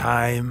next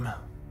time.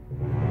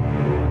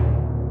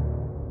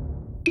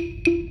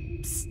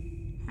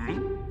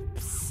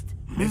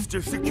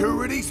 Mr.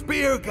 Security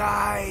Spear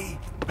Guy.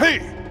 Hey,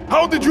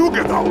 how did you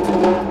get out?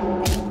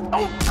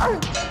 Oh,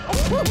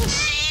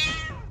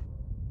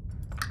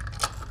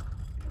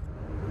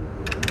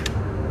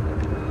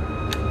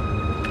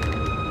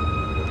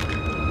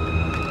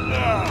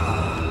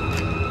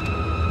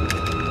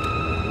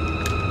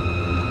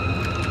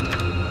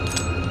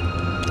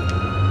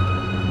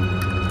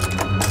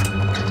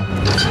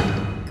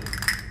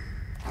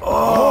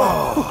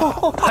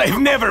 I've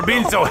never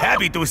been so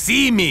happy to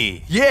see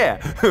me. Yeah,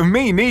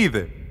 me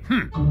neither.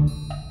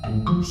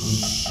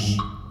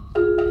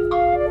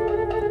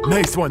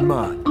 Nice one,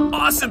 man.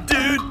 Awesome,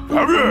 dude.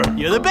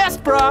 You're the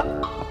best, brah.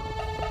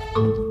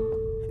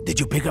 Did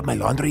you pick up my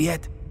laundry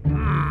yet?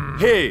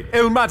 Hey,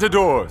 El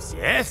Matadors.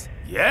 Yes?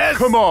 Yes?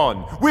 Come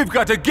on, we've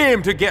got a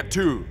game to get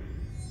to.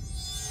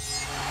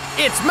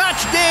 It's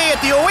match day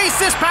at the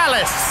Oasis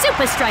Palace.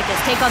 Supa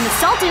Strikas take on the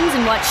Sultans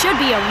in what should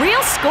be a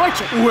real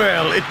scorcher.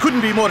 Well, it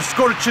couldn't be more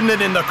scorching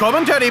than in the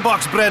commentary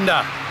box,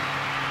 Brenda.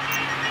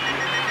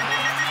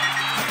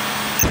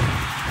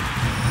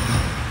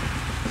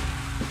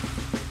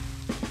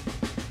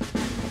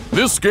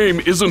 This game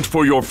isn't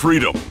for your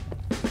freedom.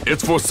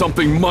 It's for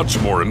something much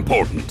more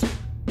important.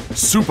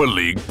 Super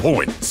League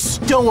points.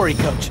 Don't worry,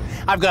 Coach.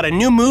 I've got a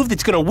new move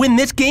that's gonna win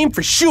this game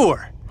for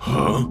sure.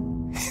 Huh?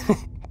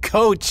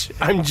 Coach,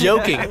 I'm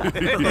joking.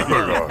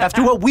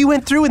 After what we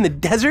went through in the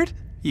desert?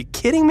 You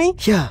kidding me?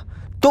 Yeah,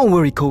 don't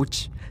worry,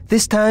 Coach.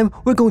 This time,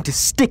 we're going to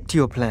stick to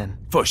your plan.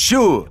 For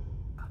sure.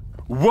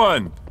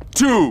 1,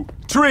 2,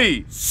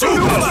 3.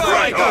 Supa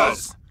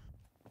Strikas!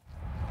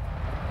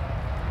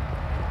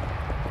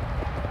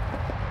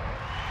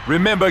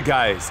 Remember,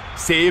 guys,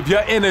 save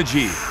your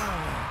energy.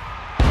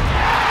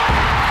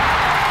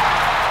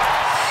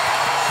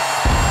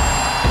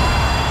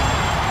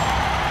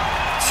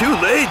 Too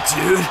late,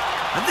 dude.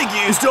 I think you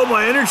used all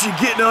my energy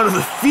getting out of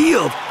the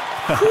field.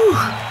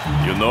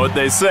 You know what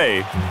they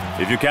say.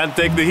 If you can't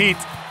take the heat,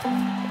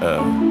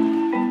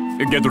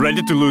 get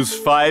ready to lose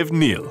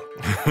 5-0.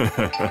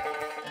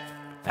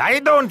 I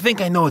don't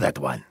think I know that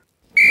one.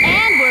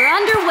 And we're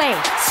underway.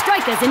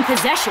 Strikas in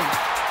possession.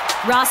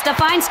 Rasta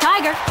finds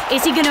Tiger.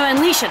 Is he going to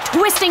unleash a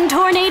twisting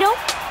tornado?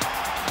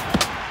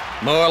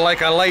 More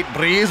like a light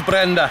breeze,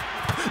 Brenda.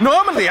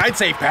 Normally, I'd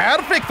say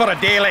perfect for a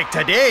day like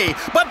today,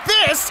 but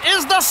this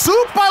is the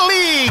Super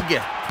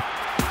League!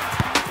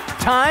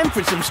 Time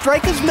for some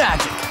Strikas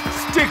magic.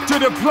 Stick to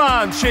the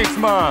plan,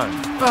 Shakesman.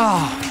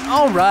 Oh,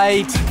 all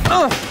right.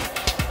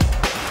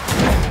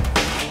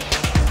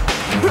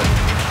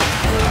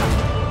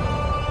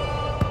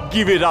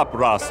 Give it up,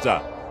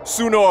 Rasta.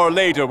 Sooner or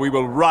later, we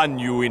will run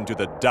you into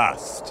the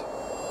dust.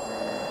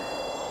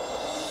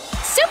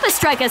 Supa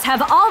Strikas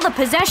have all the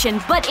possession,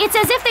 but it's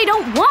as if they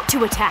don't want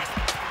to attack.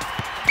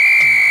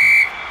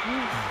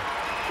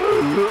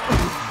 And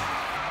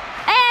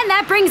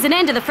that brings an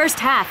end to the first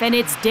half, and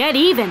it's dead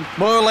even.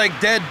 More like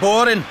dead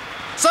boring.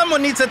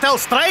 Someone needs to tell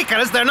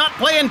Strikers they're not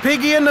playing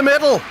piggy in the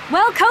middle.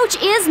 Well, Coach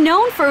is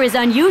known for his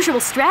unusual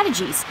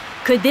strategies.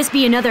 Could this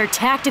be another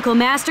tactical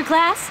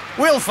masterclass?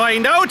 We'll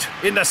find out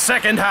in the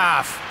second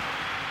half.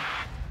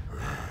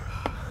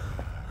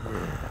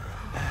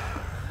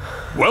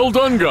 Well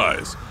done,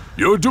 guys.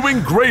 You're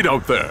doing great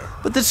out there.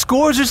 But the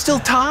scores are still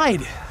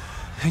tied.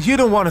 You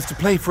don't want us to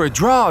play for a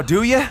draw,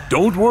 do you?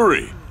 Don't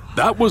worry.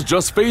 That was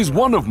just phase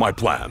 1 of my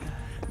plan.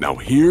 Now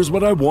here's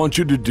what I want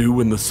you to do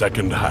in the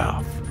second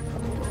half.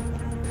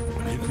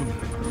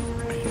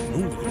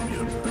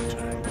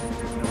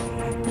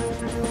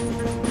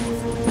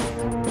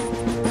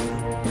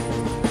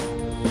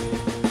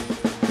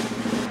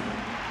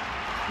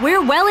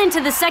 We're well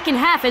into the second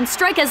half, and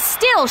Strikas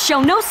still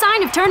show no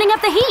sign of turning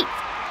up the heat.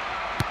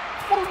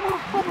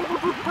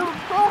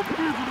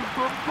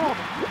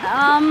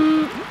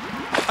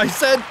 I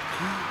said,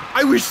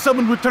 I wish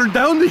someone would turn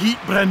down the heat,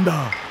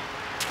 Brenda.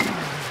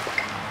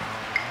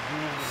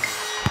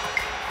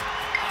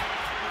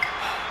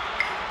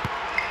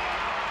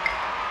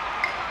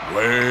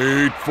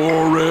 Wait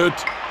for it.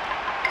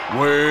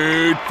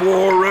 Wait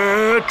for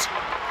it.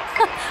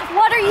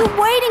 What are you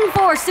waiting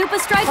for, Supa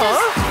Strikas?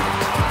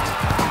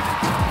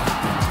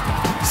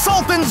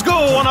 Sultans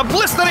go on a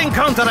blistering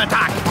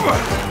counterattack.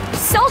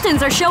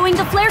 Sultans are showing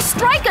the flair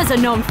Strikas are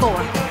known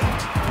for.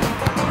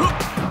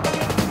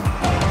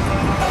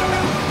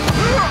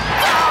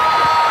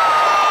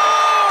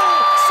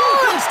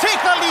 Sultans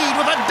take the lead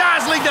with a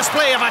dazzling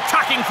display of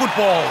attacking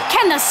football.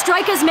 Can the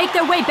Strikas make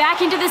their way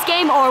back into this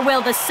game, or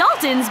will the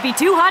Sultans be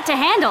too hot to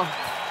handle?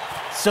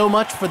 So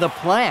much for the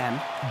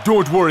plan.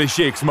 Don't worry,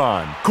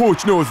 Shakesman.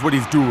 Coach knows what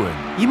he's doing.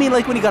 You mean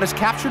like when he got us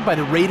captured by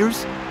the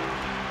Raiders?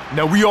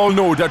 Now, we all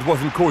know that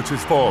wasn't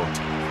Coach's fault.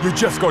 You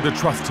just gotta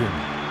trust him.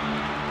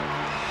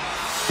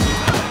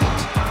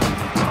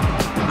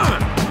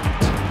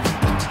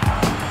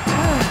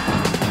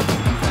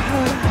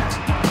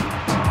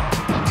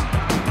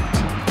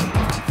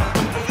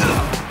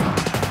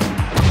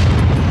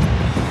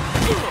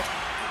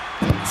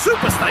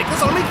 Supa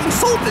Strikas are making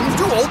Sultans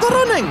do all the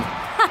running.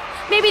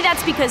 Maybe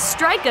that's because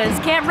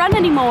Strikas can't run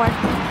anymore.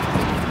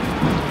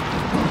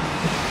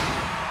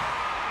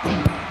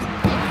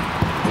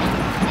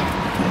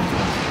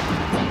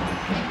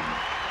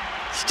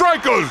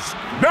 Strikers!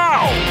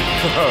 Now!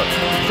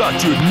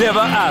 Thought you'd never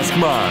ask,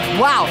 man.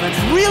 Wow, that's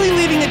really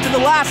leading it to the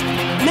last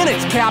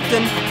minutes,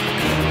 Captain.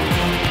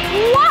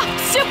 Wow!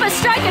 Supa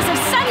Strikas have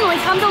suddenly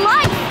come to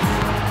life!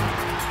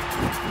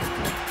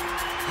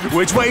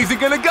 Which way is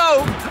it gonna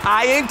go?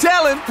 I ain't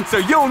telling, so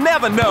you'll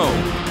never know.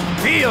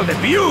 Feel the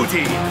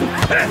beauty!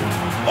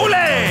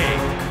 Ole!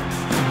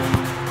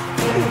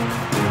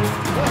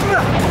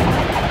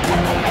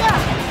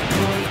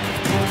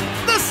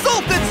 The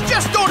Sultans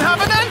just don't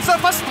have an answer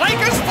for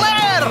Strikas' flair!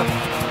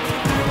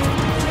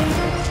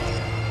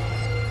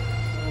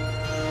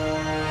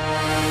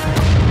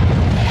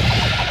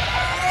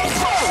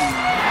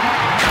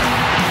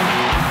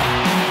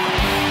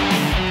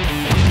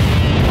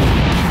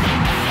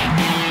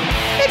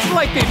 It's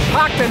like they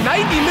packed a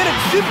 90-minute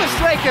Supa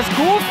Strikas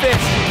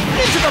goldfish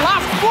into the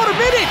last 4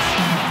 minutes!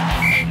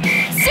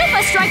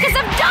 Supa Strikas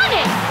have done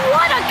it!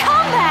 What a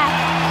comeback!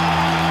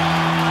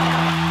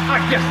 I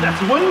guess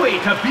that's one way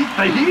to beat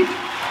the heat.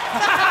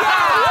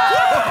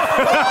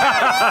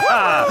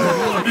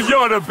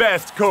 You're the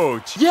best,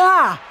 Coach.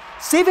 Yeah!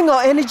 Saving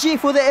our energy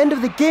for the end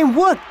of the game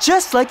worked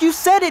just like you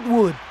said it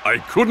would. I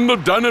couldn't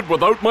have done it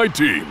without my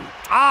team.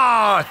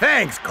 Ah,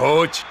 thanks,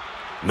 Coach.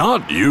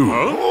 Not you.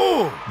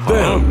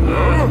 Them.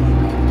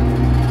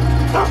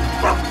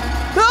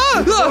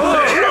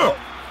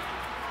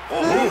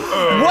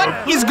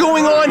 What is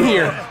going on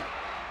here?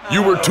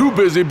 You were too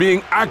busy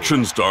being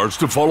action stars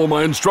to follow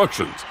my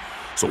instructions.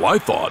 So I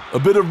thought a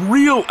bit of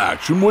real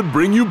action would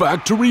bring you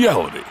back to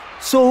reality.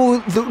 So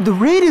the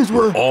Raiders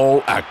were... We're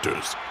all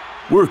actors,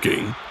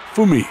 working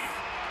for me.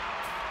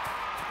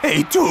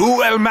 Hey,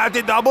 too, El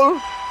Matty Double.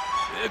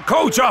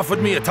 Coach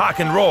offered me a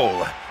talking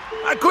role.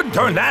 I couldn't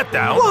turn that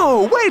down.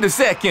 Whoa, wait a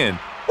second.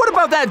 What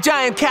about that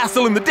giant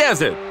castle in the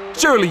desert?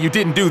 Surely you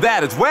didn't do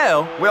that as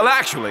well. Well,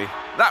 actually,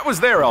 that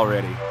was there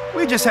already.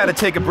 We just had to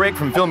take a break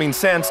from filming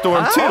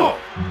Sandstorm 2.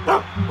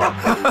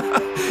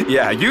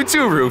 Yeah, you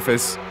too,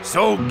 Rufus.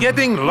 So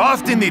getting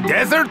lost in the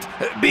desert,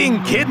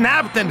 being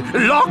kidnapped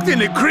and locked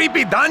in a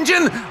creepy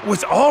dungeon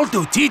was all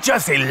to teach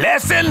us a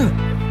lesson?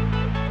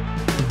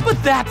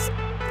 But that's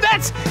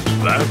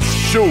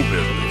show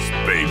business,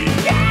 baby.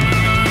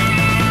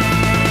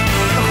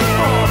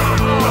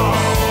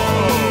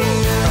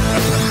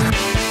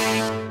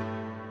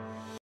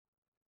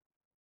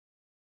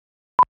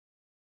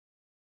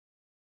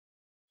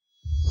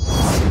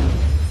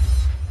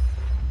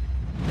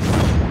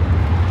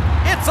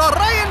 It's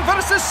Orion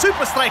versus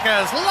Supa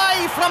Strikas,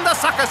 live from the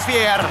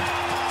Suckersphere.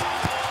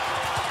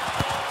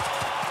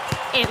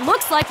 It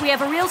looks like we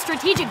have a real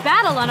strategic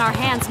battle on our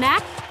hands,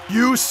 Mac.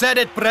 You said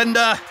it,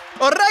 Brenda.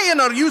 Orion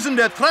are using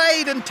their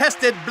tried and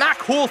tested black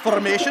hole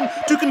formation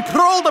to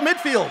control the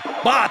midfield.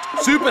 But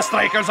Supa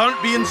Strikas aren't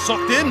being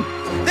sucked in.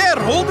 They're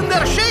holding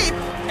their shape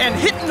and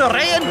hitting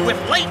Orion with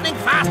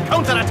lightning-fast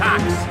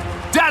counterattacks.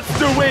 That's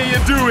the way you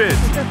do it.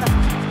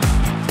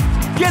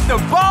 Get the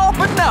ball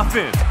for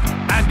nothing.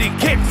 And he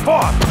kicks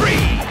for 3.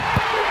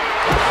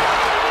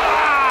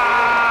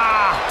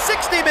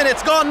 60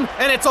 minutes gone,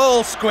 and it's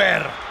all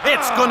square.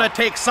 It's gonna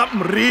take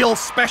something real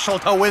special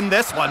to win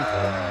this one.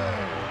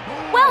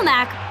 Well,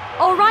 Mac,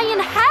 Orion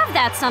have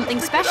that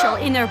something special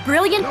in their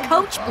brilliant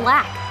coach,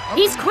 Black.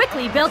 He's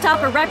quickly built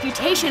up a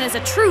reputation as a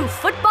true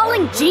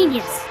footballing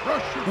genius.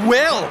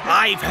 Well,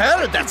 I've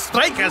heard that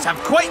strikers have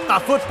quite the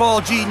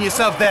football genius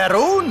of their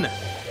own.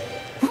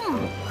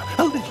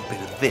 A little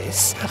bit of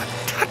this, a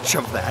touch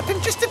of that,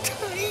 and just a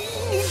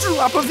tiny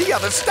drop of the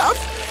other stuff.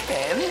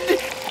 And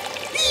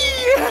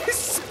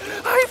yes,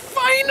 I've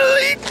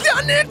finally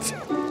done it!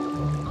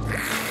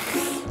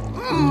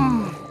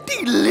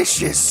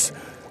 Delicious.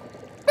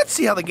 Let's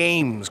see how the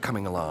game's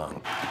coming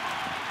along.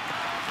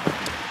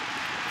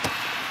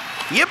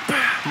 Yep,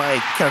 my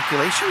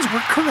calculations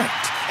were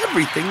correct.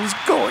 Everything's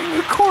going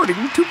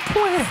according to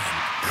plan.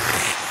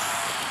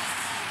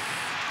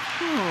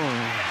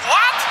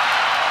 What?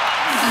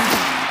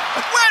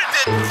 Where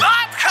did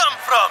that come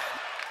from?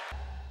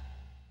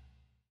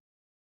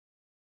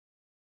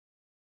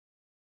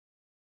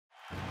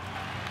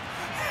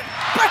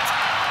 But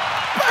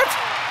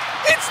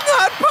it's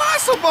not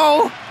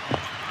possible!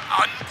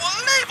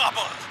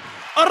 Unbelievable!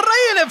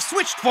 Orion have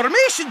switched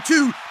formation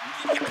to...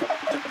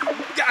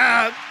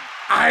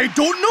 I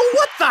don't know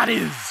what that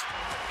is.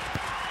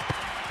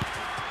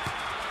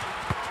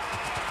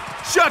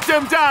 Shut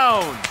them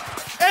down!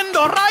 And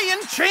Orion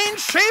changed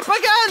shape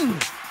again!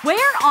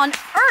 Where on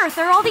earth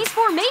are all these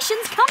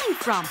formations coming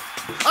from?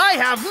 I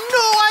have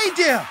no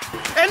idea!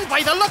 And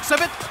by the looks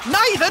of it,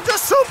 neither do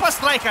Supa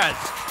Strikas!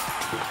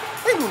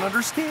 I don't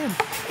understand.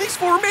 These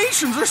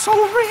formations are so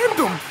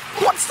random.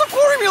 What's the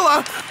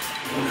formula?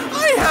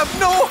 I have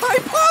no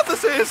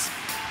hypothesis.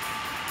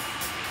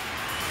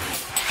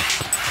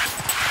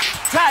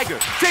 Tiger,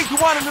 take the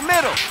one in the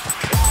middle.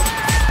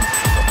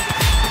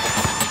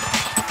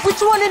 Which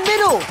one in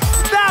middle?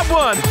 That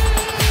one!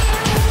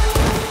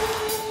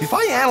 If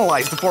I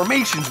analyze the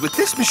formations with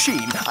this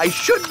machine, I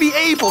should be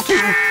able to...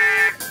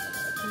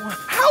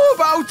 How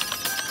about...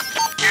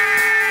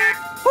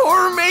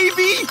 Or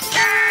maybe...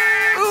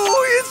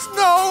 Oh, it's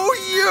no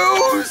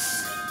use!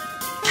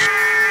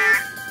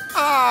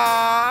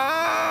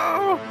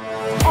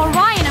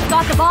 Orion have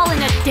got the ball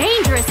in a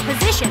dangerous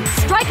position.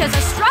 Strikas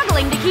are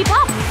struggling to keep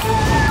up.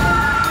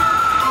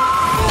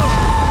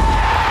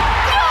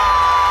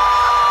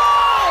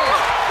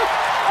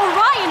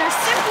 Orion are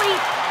simply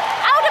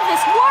out of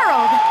this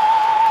world.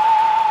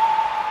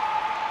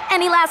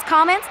 Any last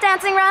comments,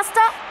 Dancing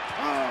Rasta?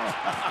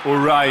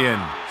 Orion,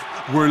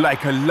 we're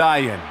like a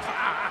lion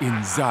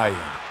in Zion.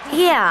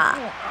 Yeah.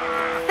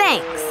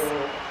 Thanks.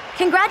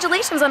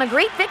 Congratulations on a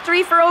great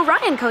victory for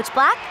Orion, Coach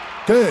Black.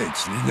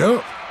 Thanks,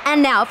 Nina.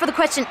 And now for the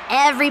question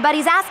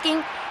everybody's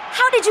asking.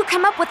 How did you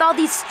come up with all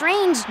these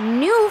strange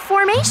new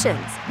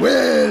formations?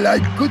 Well, I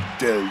could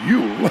tell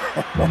you,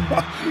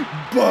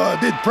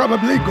 but it'd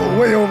probably go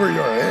way over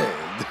your head.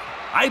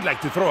 I'd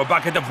like to throw a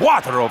bucket of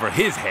water over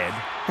his head.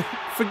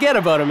 Forget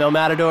about him, El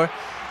Matador.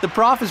 The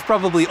prof is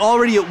probably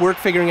already at work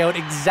figuring out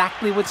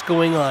exactly what's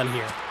going on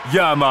here.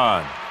 Yeah,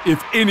 man.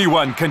 If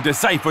anyone can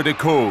decipher the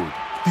code,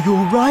 The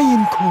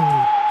Orion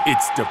Code.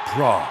 it's the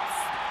prof.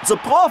 The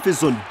prof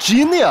is a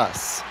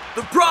genius.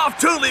 The prof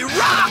totally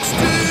rocks,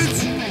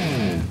 dudes!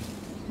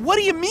 What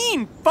do you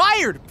mean,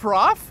 fired,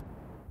 Prof?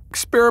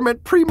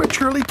 Experiment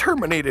prematurely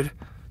terminated.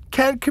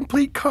 Can't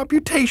complete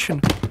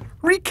computation.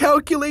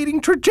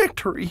 Recalculating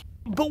trajectory.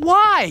 But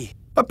why?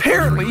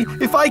 Apparently,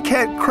 if I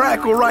can't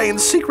crack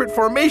Orion's secret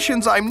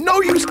formations, I'm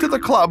no use to the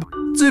club.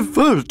 The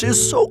world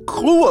is so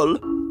cruel.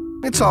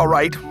 It's all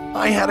right.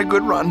 I had a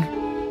good run.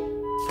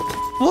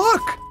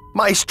 Look!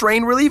 My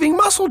strain-relieving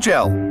muscle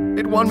gel.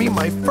 It won me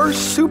my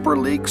first Super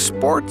League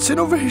Sports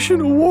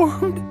Innovation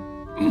Award.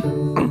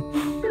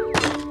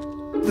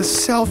 The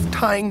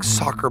self-tying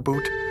soccer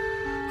boot.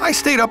 I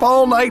stayed up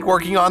all night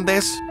working on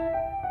this.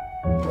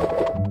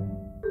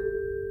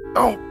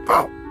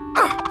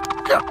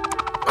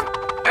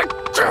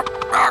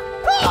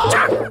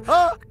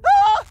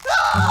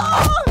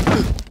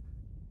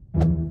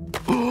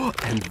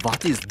 And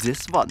what is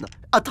this one?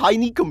 A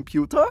tiny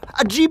computer?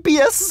 A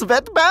GPS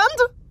sweatband?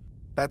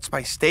 That's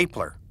my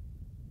stapler.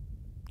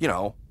 You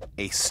know,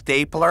 a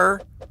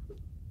stapler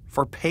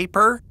for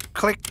paper.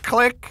 Click,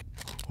 click.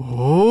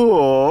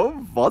 Oh,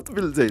 what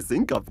will they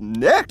think of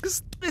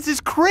next? This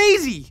is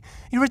crazy!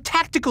 You're a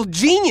tactical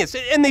genius,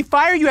 and they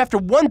fire you after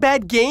one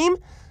bad game?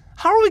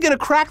 How are we gonna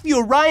crack the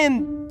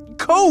Orion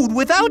code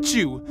without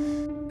you?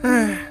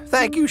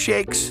 Thank you,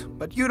 Shakes,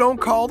 but you don't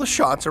call the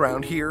shots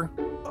around here.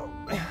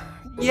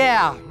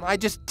 Yeah, I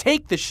just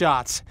take the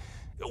shots.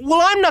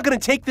 Well, I'm not gonna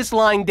take this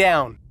lying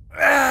down.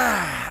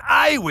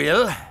 I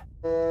will.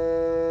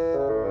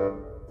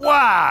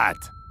 What?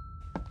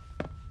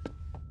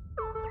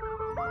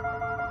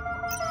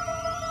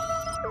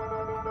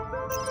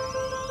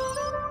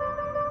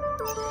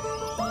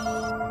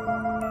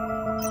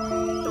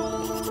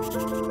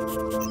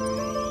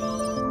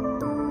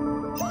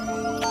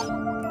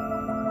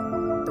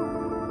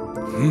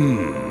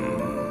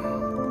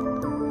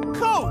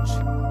 Coach!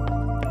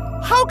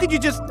 How could you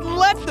just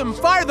let them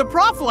fire the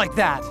prof like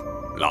that?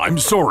 I'm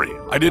sorry.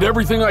 I did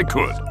everything I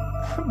could.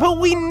 But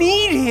we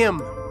need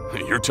him!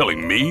 You're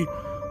telling me?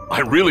 I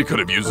really could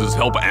have used his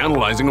help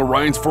analyzing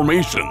Orion's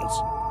formations.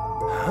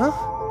 Huh?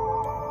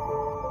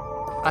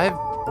 I've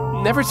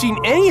never seen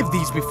any of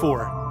these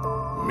before.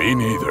 Me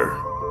neither.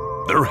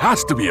 There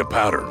has to be a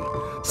pattern.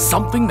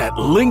 Something that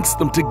links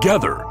them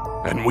together.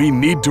 And we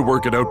need to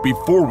work it out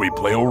before we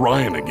play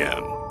Orion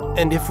again.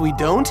 And if we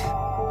don't?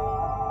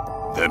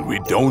 Then we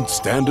don't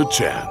stand a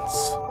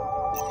chance.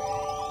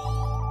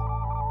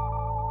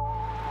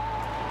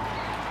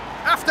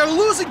 After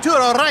losing to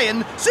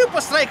Orion,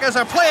 Supa Strikas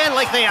are playing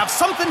like they have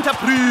something to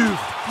prove.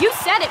 You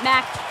said it,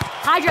 Mac.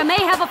 Hydra may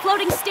have a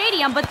floating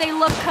stadium, but they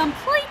look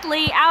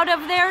completely out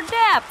of their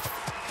depth.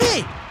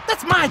 Hey,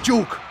 that's my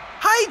joke.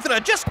 Hydra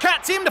just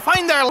can't seem to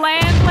find their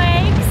land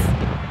legs.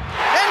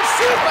 And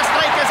Supa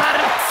Strikas are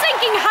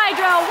sinking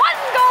Hydra one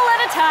goal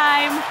at a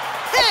time.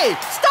 Hey,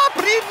 stop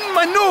reading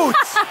my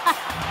notes.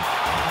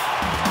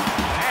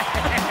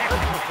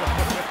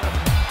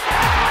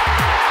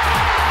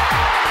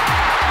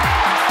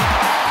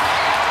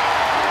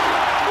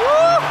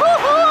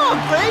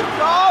 Great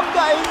job,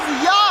 guys!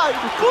 Yeah,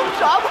 good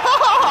job!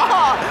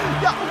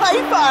 Yeah,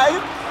 high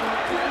five!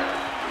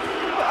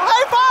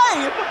 High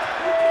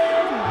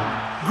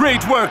five!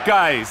 Great work,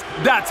 guys!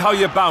 That's how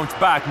you bounce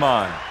back,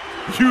 man.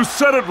 You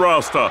said it,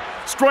 Rasta.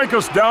 Strike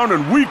us down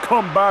and we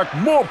come back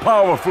more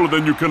powerful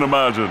than you can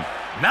imagine.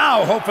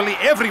 Now, hopefully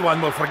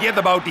everyone will forget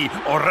about the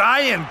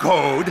Orion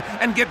code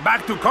and get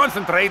back to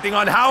concentrating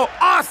on how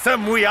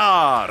awesome we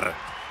are!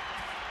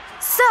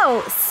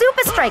 So,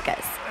 Supa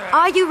Strikas,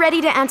 are you ready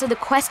to answer the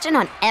question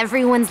on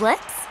everyone's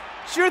lips?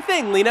 Sure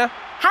thing, Lena.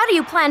 How do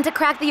you plan to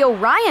crack the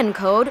Orion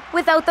code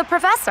without the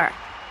professor?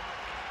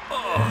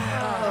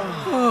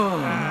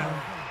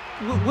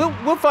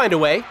 We'll find a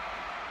way.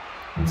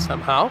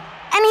 Somehow.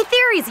 Any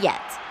theories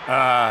yet?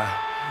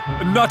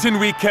 Nothing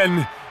we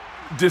can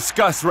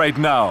discuss right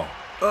now.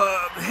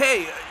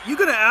 Hey, you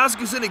gonna ask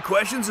us any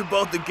questions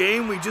about the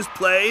game we just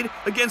played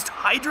against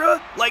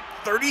Hydra like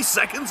 30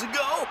 seconds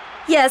ago?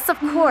 Yes, of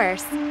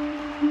course.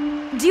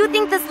 Do you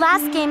think this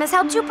last game has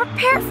helped you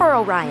prepare for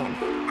Orion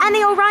and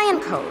the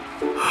Orion code?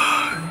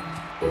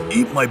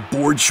 Eat my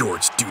board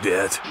shorts,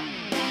 dudette.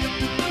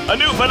 A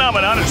new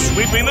phenomenon is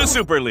sweeping the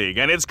Super League,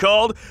 and it's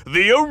called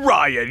the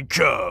Orion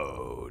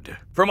Code.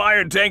 From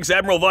Iron Tank's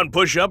Admiral Von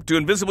Pushup to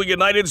Invincible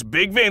United's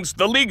Big Vince,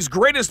 the league's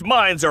greatest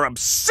minds are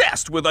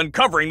obsessed with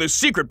uncovering the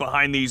secret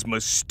behind these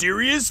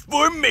mysterious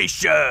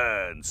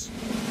formations.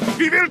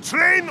 We will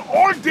train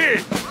all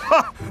day!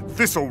 Ha!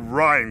 This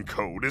Orion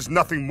code is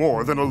nothing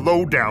more than a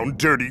low-down,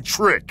 dirty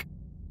trick.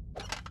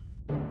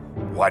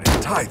 Why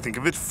didn't I think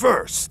of it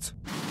first?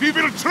 We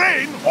will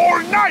train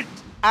all night!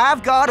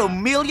 I've got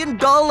 $1 million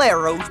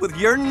with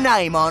your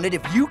name on it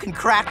if you can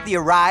crack the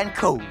Orion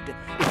code.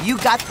 If you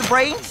got the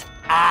brains,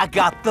 I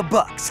got the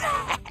bucks.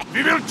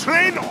 We will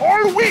train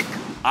all week!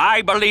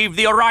 I believe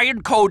the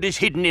Orion code is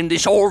hidden in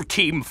this old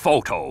team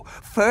photo.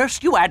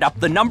 First, you add up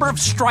the number of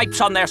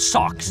stripes on their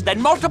socks,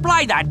 then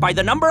multiply that by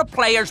the number of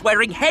players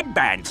wearing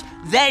headbands,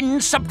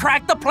 then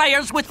subtract the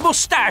players with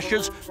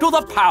mustaches to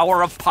the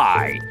power of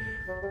pi.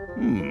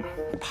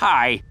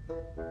 Pi.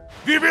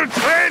 We will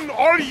train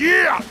all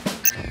year!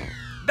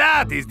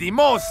 That is the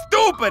most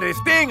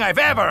stupidest thing I've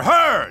ever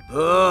heard!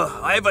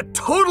 I have a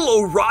total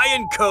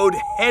Orion code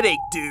headache,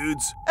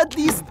 dudes. At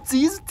least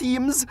these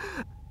teams,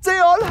 they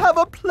all have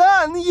a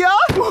plan, yeah?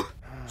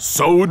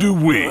 So do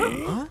we.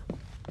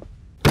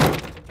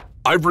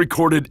 I've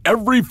recorded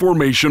every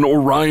formation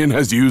Orion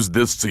has used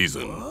this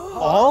season.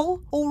 All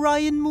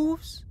Orion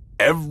moves?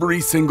 Every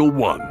single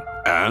one.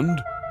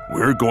 And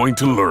we're going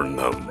to learn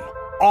them.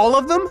 All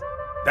of them?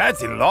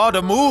 That's a lot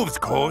of moves,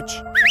 Coach.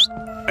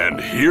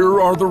 And here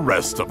are the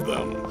rest of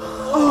them.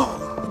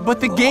 But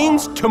the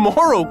game's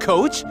tomorrow,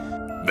 Coach.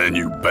 Then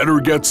you better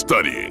get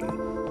studying.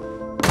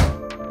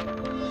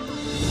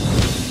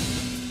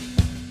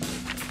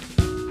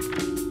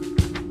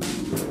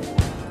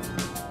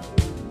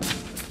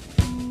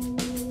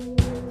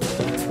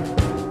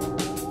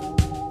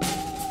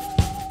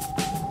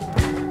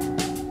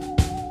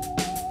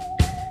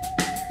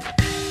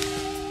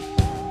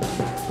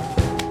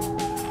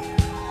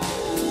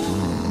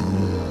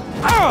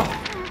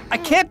 I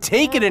can't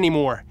take it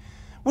anymore.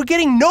 We're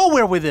getting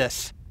nowhere with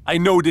this. I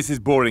know this is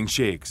boring,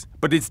 Shakes,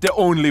 but it's the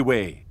only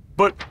way.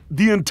 But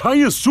the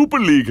entire Super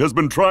League has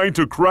been trying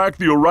to crack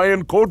the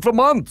Orion Code for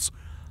months.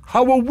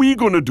 How are we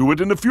going to do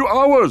it in a few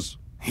hours?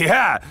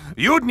 Yeah,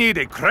 you'd need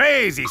a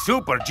crazy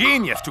super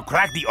genius to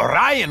crack the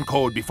Orion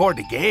Code before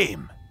the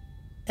game.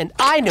 And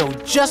I know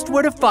just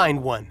where to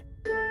find one.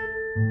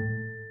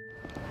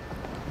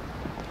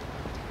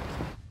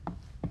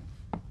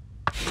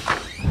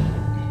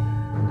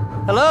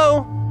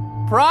 Hello?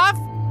 Prof?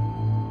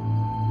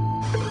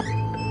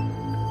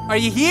 Are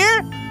you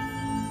here?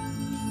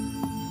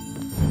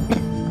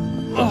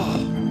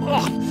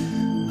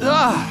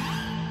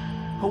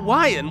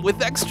 Hawaiian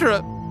with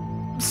extra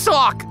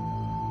sock.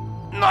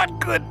 Not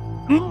good.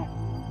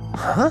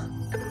 Huh?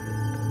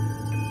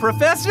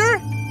 Professor?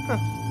 Huh.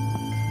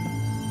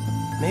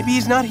 Maybe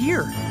he's not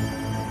here.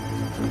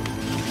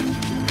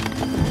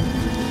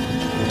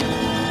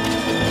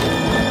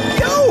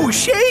 Yo,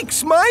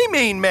 Shakes, my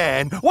main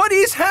man. What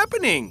is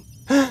happening?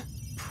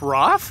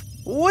 Prof?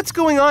 What's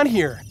going on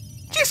here?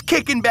 Just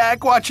kicking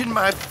back watching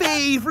my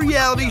fave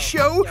reality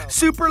show,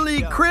 Super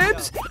League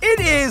Cribs. It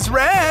is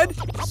rad.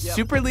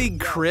 Super League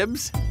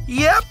Cribs?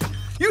 Yep.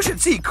 You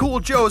should see Cool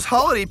Joe's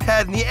holiday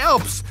pad in the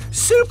Alps.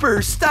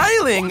 Super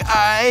styling,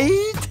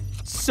 aight?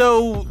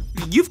 So,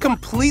 you've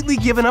completely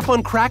given up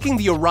on cracking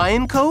the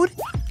Orion Code?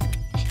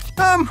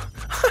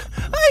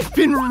 I've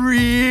been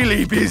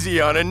really busy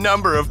on a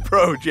number of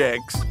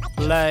projects.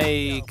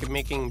 Like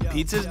making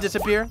pizzas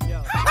disappear?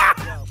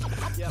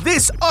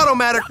 This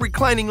automatic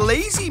reclining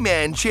lazy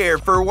man chair,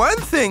 for one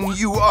thing,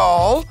 you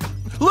all.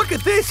 Look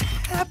at this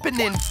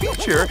happening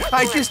feature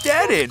I just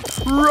added.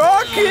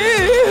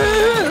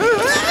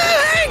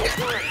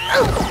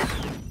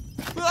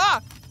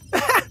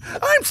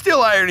 I'm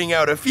still ironing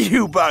out a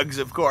few bugs,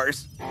 of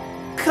course.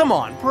 Come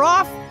on,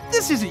 Prof.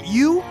 This isn't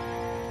you.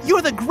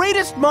 You're the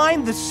greatest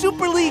mind the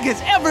Super League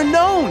has ever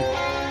known.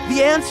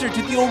 The answer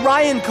to the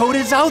Orion Code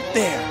is out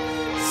there,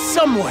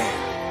 somewhere.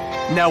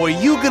 Now, are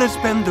you gonna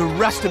spend the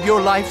rest of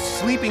your life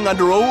sleeping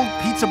under old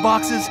pizza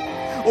boxes?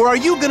 Or are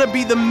you gonna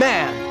be the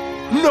man,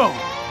 no,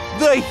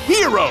 the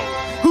hero,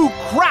 who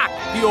cracked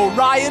the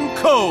Orion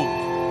Code?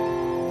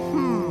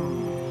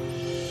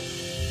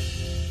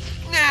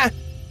 Nah.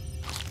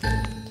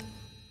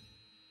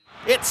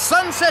 It's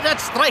sunset at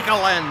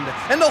Strikerland,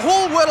 and the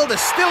whole world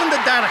is still in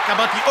the dark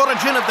about the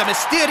origin of the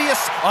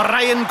mysterious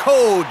Orion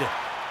Code.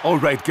 All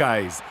right,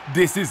 guys,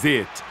 this is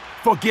it.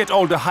 Forget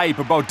all the hype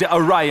about the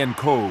Orion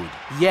Code.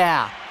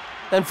 Yeah,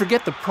 and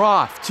forget the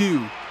prof,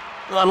 too.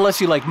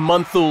 Unless you like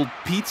month-old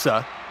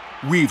pizza.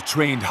 We've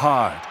trained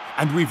hard,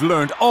 and we've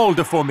learned all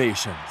the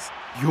formations.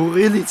 You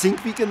really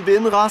think we can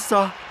win,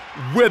 Rasta?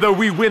 Whether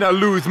we win or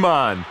lose,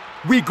 man,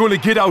 we're gonna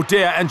get out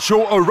there and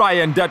show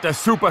Orion that the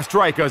Supa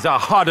Strikas are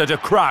harder to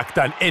crack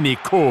than any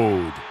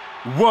code.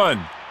 1,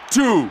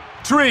 2,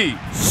 3,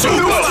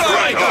 Supa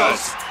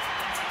Strikas!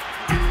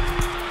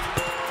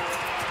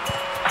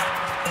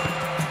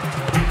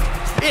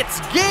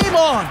 It's game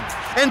on!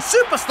 And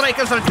Supa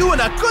Strikas are doing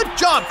a good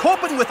job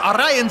coping with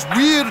Orion's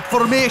weird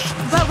formations.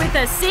 But with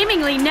a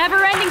seemingly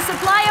never-ending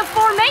supply of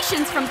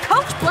formations from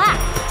Coach Black,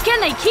 can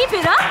they keep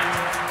it up?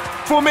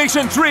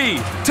 Formation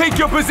 3, take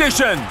your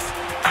positions!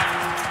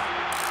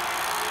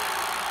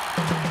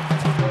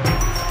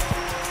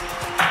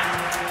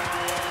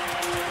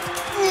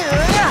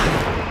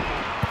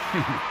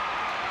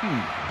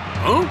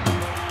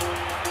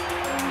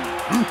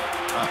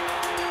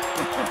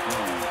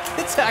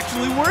 It's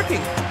actually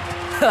working.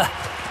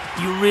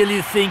 You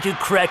really think you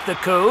cracked the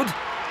code?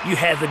 You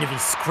haven't even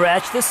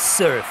scratched the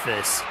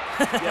surface.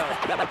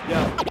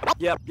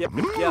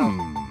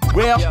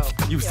 Well,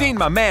 you've seen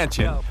my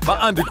mansion, my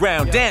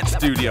underground dance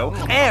studio,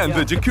 and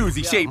the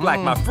jacuzzi shaped like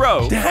my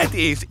fro. That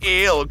is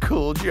ill,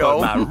 Cool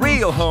Joe. But my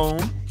real home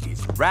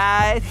is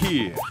right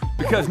here.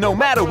 Because no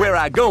matter where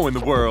I go in the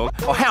world,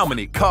 or how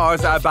many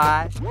cars I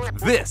buy,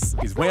 this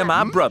is where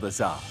my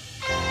brothers are.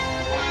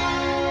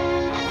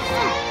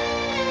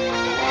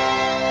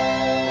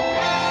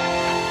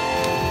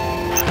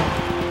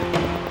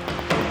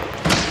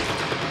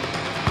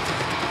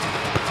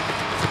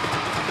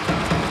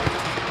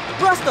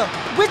 Rasta,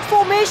 which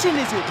formation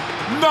is it?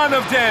 None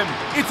of them!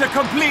 It's a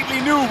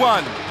completely new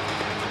one!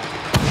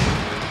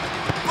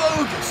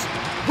 Bogus!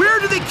 Where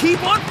do they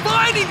keep on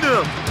finding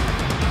them?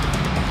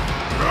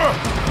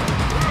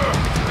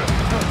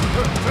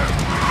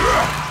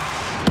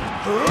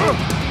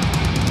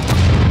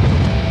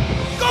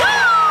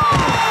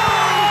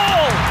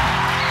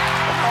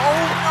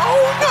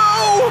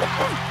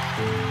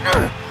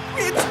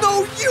 It's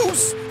no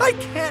use! I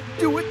can't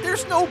do it.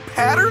 There's no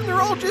pattern.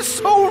 They're all just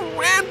so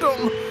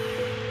random.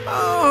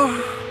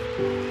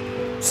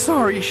 Oh,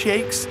 sorry,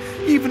 Shakes.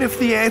 Even if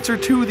the answer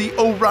to the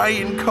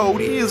Orion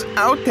Code is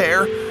out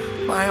there,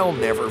 I'll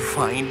never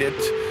find it.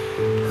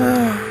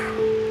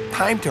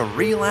 Time to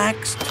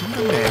relax to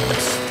the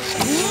max.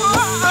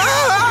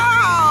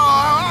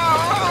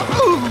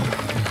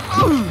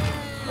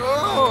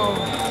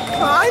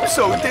 I'm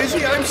so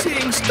dizzy I'm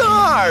seeing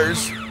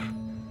stars.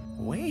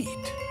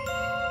 Wait.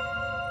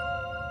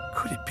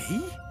 Could it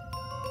be?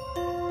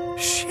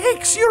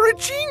 Shakes, you're a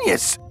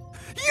genius!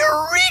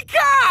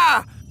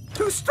 Eureka!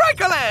 To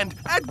Strikerland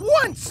at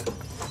once!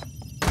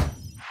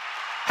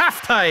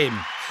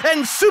 Halftime,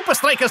 and Supa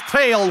Strikas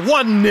trail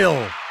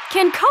 1-0.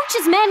 Can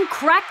Coach's men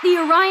crack the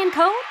Orion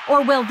Code,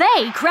 or will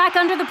they crack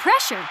under the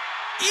pressure?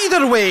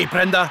 Either way,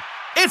 Brenda,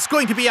 it's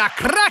going to be a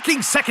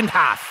cracking second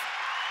half.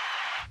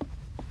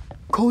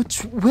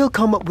 Coach will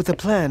come up with a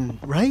plan,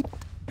 right?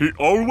 He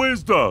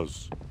always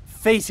does.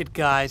 Face it,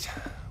 guys.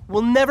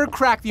 We'll never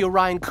crack the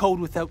Orion Code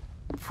without...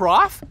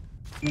 Prof?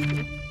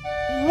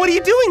 What are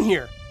you doing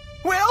here?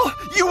 Well,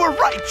 you were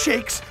right,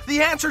 Shakes.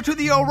 The answer to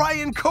the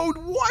Orion Code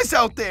was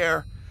out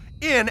there.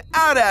 In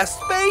outer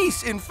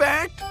space, in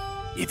fact.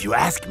 If you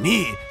ask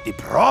me, the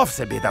prof's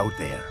a bit out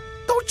there.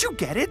 Don't you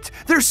get it?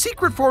 Their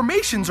secret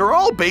formations are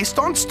all based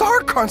on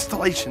star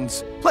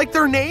constellations. Like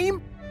their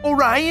name,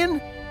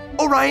 Orion,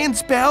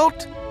 Orion's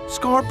Belt,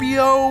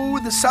 Scorpio,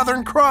 the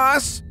Southern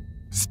Cross.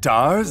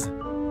 Stars?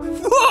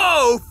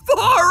 Whoa!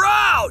 Far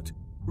out!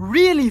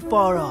 Really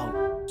far out.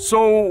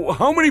 So,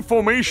 how many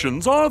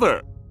formations are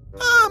there?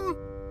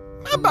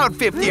 About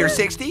 50 or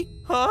 60.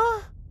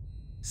 Huh?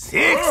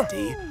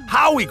 60?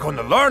 How are we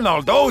gonna learn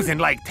all those in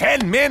like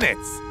 10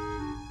 minutes?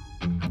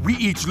 We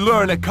each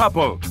learn a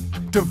couple.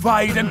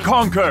 Divide and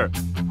conquer.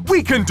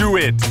 We can do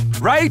it,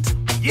 right?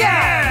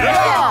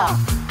 Yeah!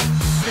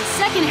 The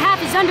second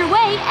half is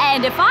underway,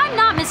 and if I'm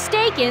not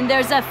mistaken,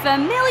 there's a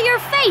familiar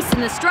face in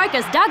the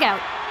Strikas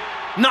dugout.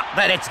 Not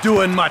that it's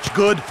doing much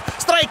good.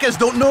 Strikers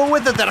don't know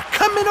whether they're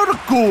coming or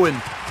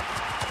going.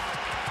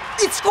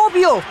 It's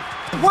Scorpio!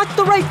 Watch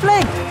the right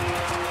flank!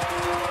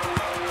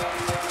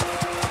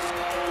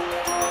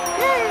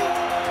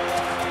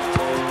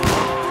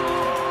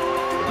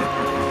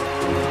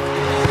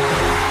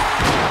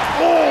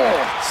 Oh,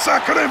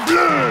 sacre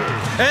bleu!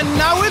 And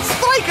now it's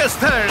Strikas'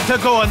 turn to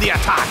go on the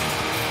attack.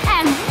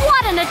 And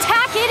what an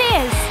attack it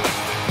is!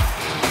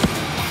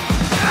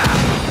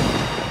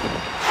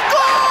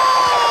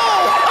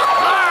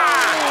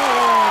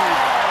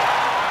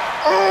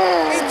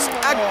 It's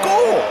a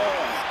goal!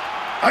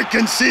 I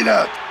can see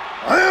that.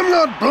 I am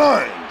not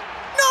blind.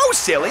 No,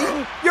 silly.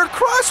 Your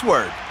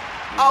crossword.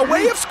 A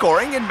way of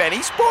scoring in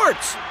many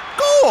sports.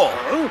 Goal!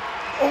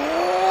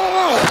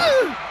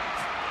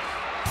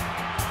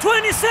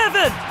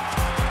 27!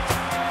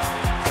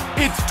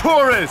 It's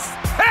Taurus!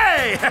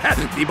 Hey!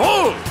 The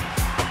bull!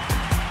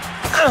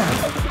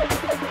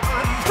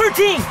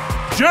 13!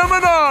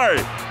 Gemini!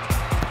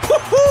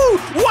 Woohoo!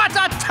 What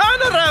a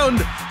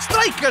turnaround!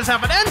 Strikers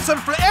have an answer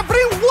for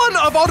every one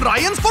of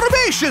Orion's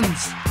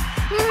formations.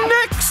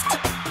 Next!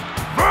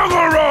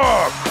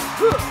 Ragnarok!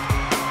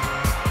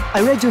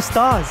 I read your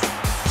stars.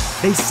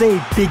 They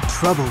say big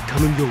trouble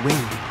coming your way.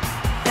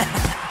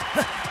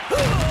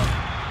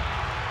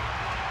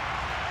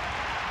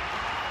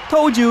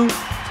 Told you.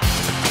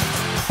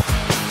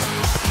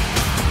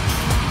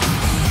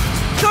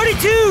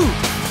 32!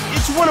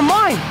 It's one of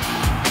mine.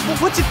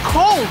 What's it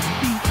called?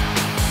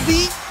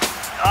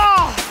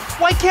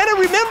 Why can't I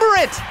remember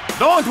it?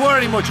 Don't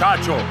worry,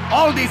 muchacho.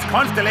 All these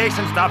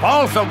constellation stuff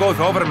also goes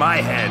over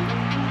my head.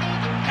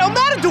 El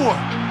Matador!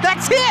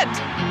 That's it!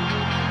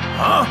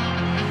 Huh?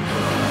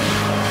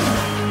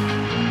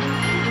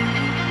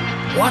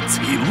 What's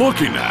he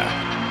looking at?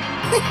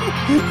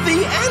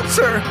 The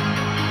answer!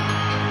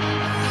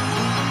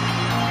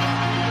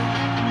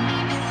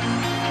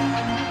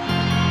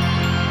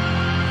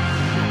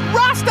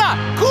 Rasta!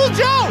 Cool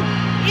Joe!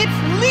 It's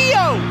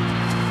Leo!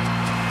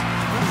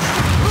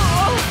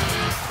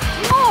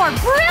 More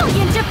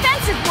brilliant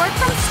defensive work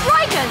from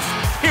Strikas!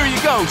 Here you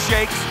go,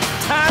 Shakes.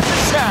 Time to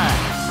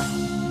shine.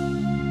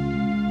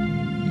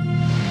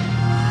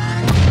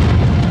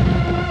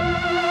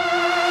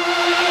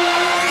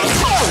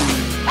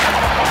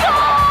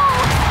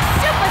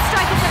 Supa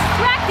Strikas have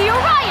cracked the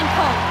Orion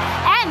Code,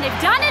 and they've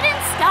done it in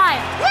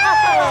style.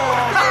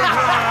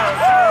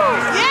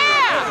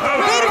 Yeah!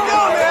 Way to go,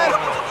 man!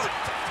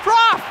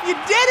 Prof, you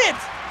did it!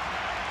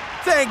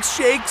 Thanks,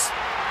 Shakes.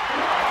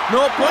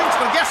 No points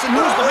for guessing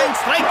who's behind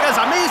Strikas'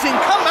 amazing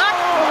comeback.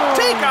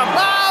 Take a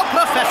bow,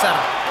 Professor.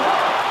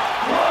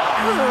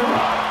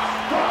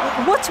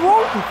 What's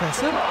wrong,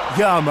 Professor?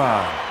 Yeah,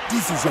 man.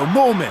 This is your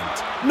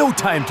moment. No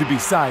time to be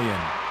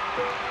sighing.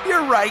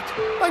 You're right.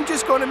 I'm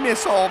just gonna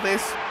miss all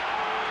this.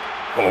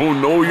 Oh,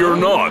 no, you're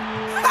not.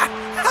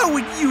 How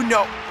would you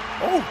know?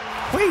 Oh,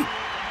 wait.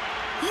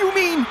 You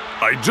mean...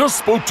 I just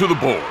spoke to the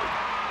board.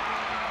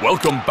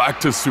 Welcome back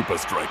to Supa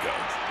Strikas.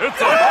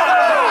 It's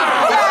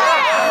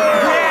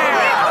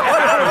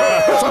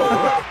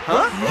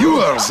Huh? You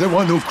are the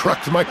one who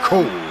cracked my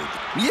code.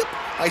 Yep,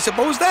 I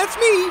suppose that's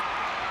me.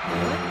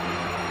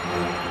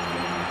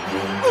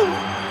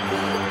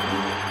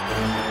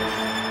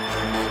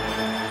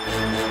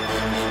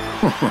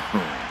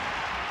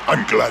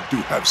 I'm glad to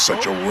have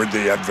such a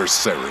worthy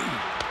adversary.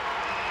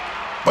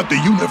 But the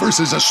universe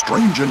is a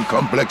strange and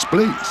complex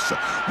place.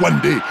 One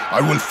day,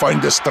 I will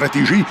find a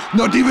strategy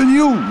not even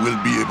you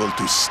will be able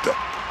to stop.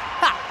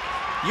 Ha!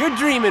 You're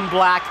dreaming,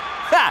 Black.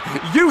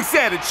 Ha! You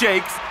said it,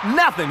 Shakes.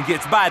 Nothing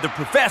gets by the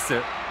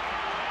professor.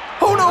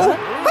 Oh no!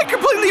 I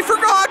completely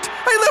forgot!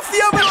 I left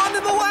the oven on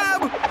in the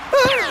lab!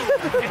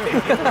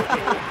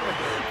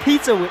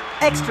 Pizza with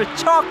extra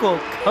charcoal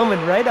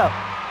coming right up.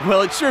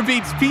 Well, it sure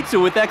beats pizza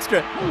with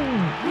extra.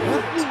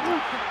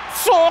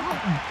 Sock!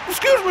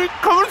 Excuse me,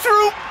 coming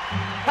through!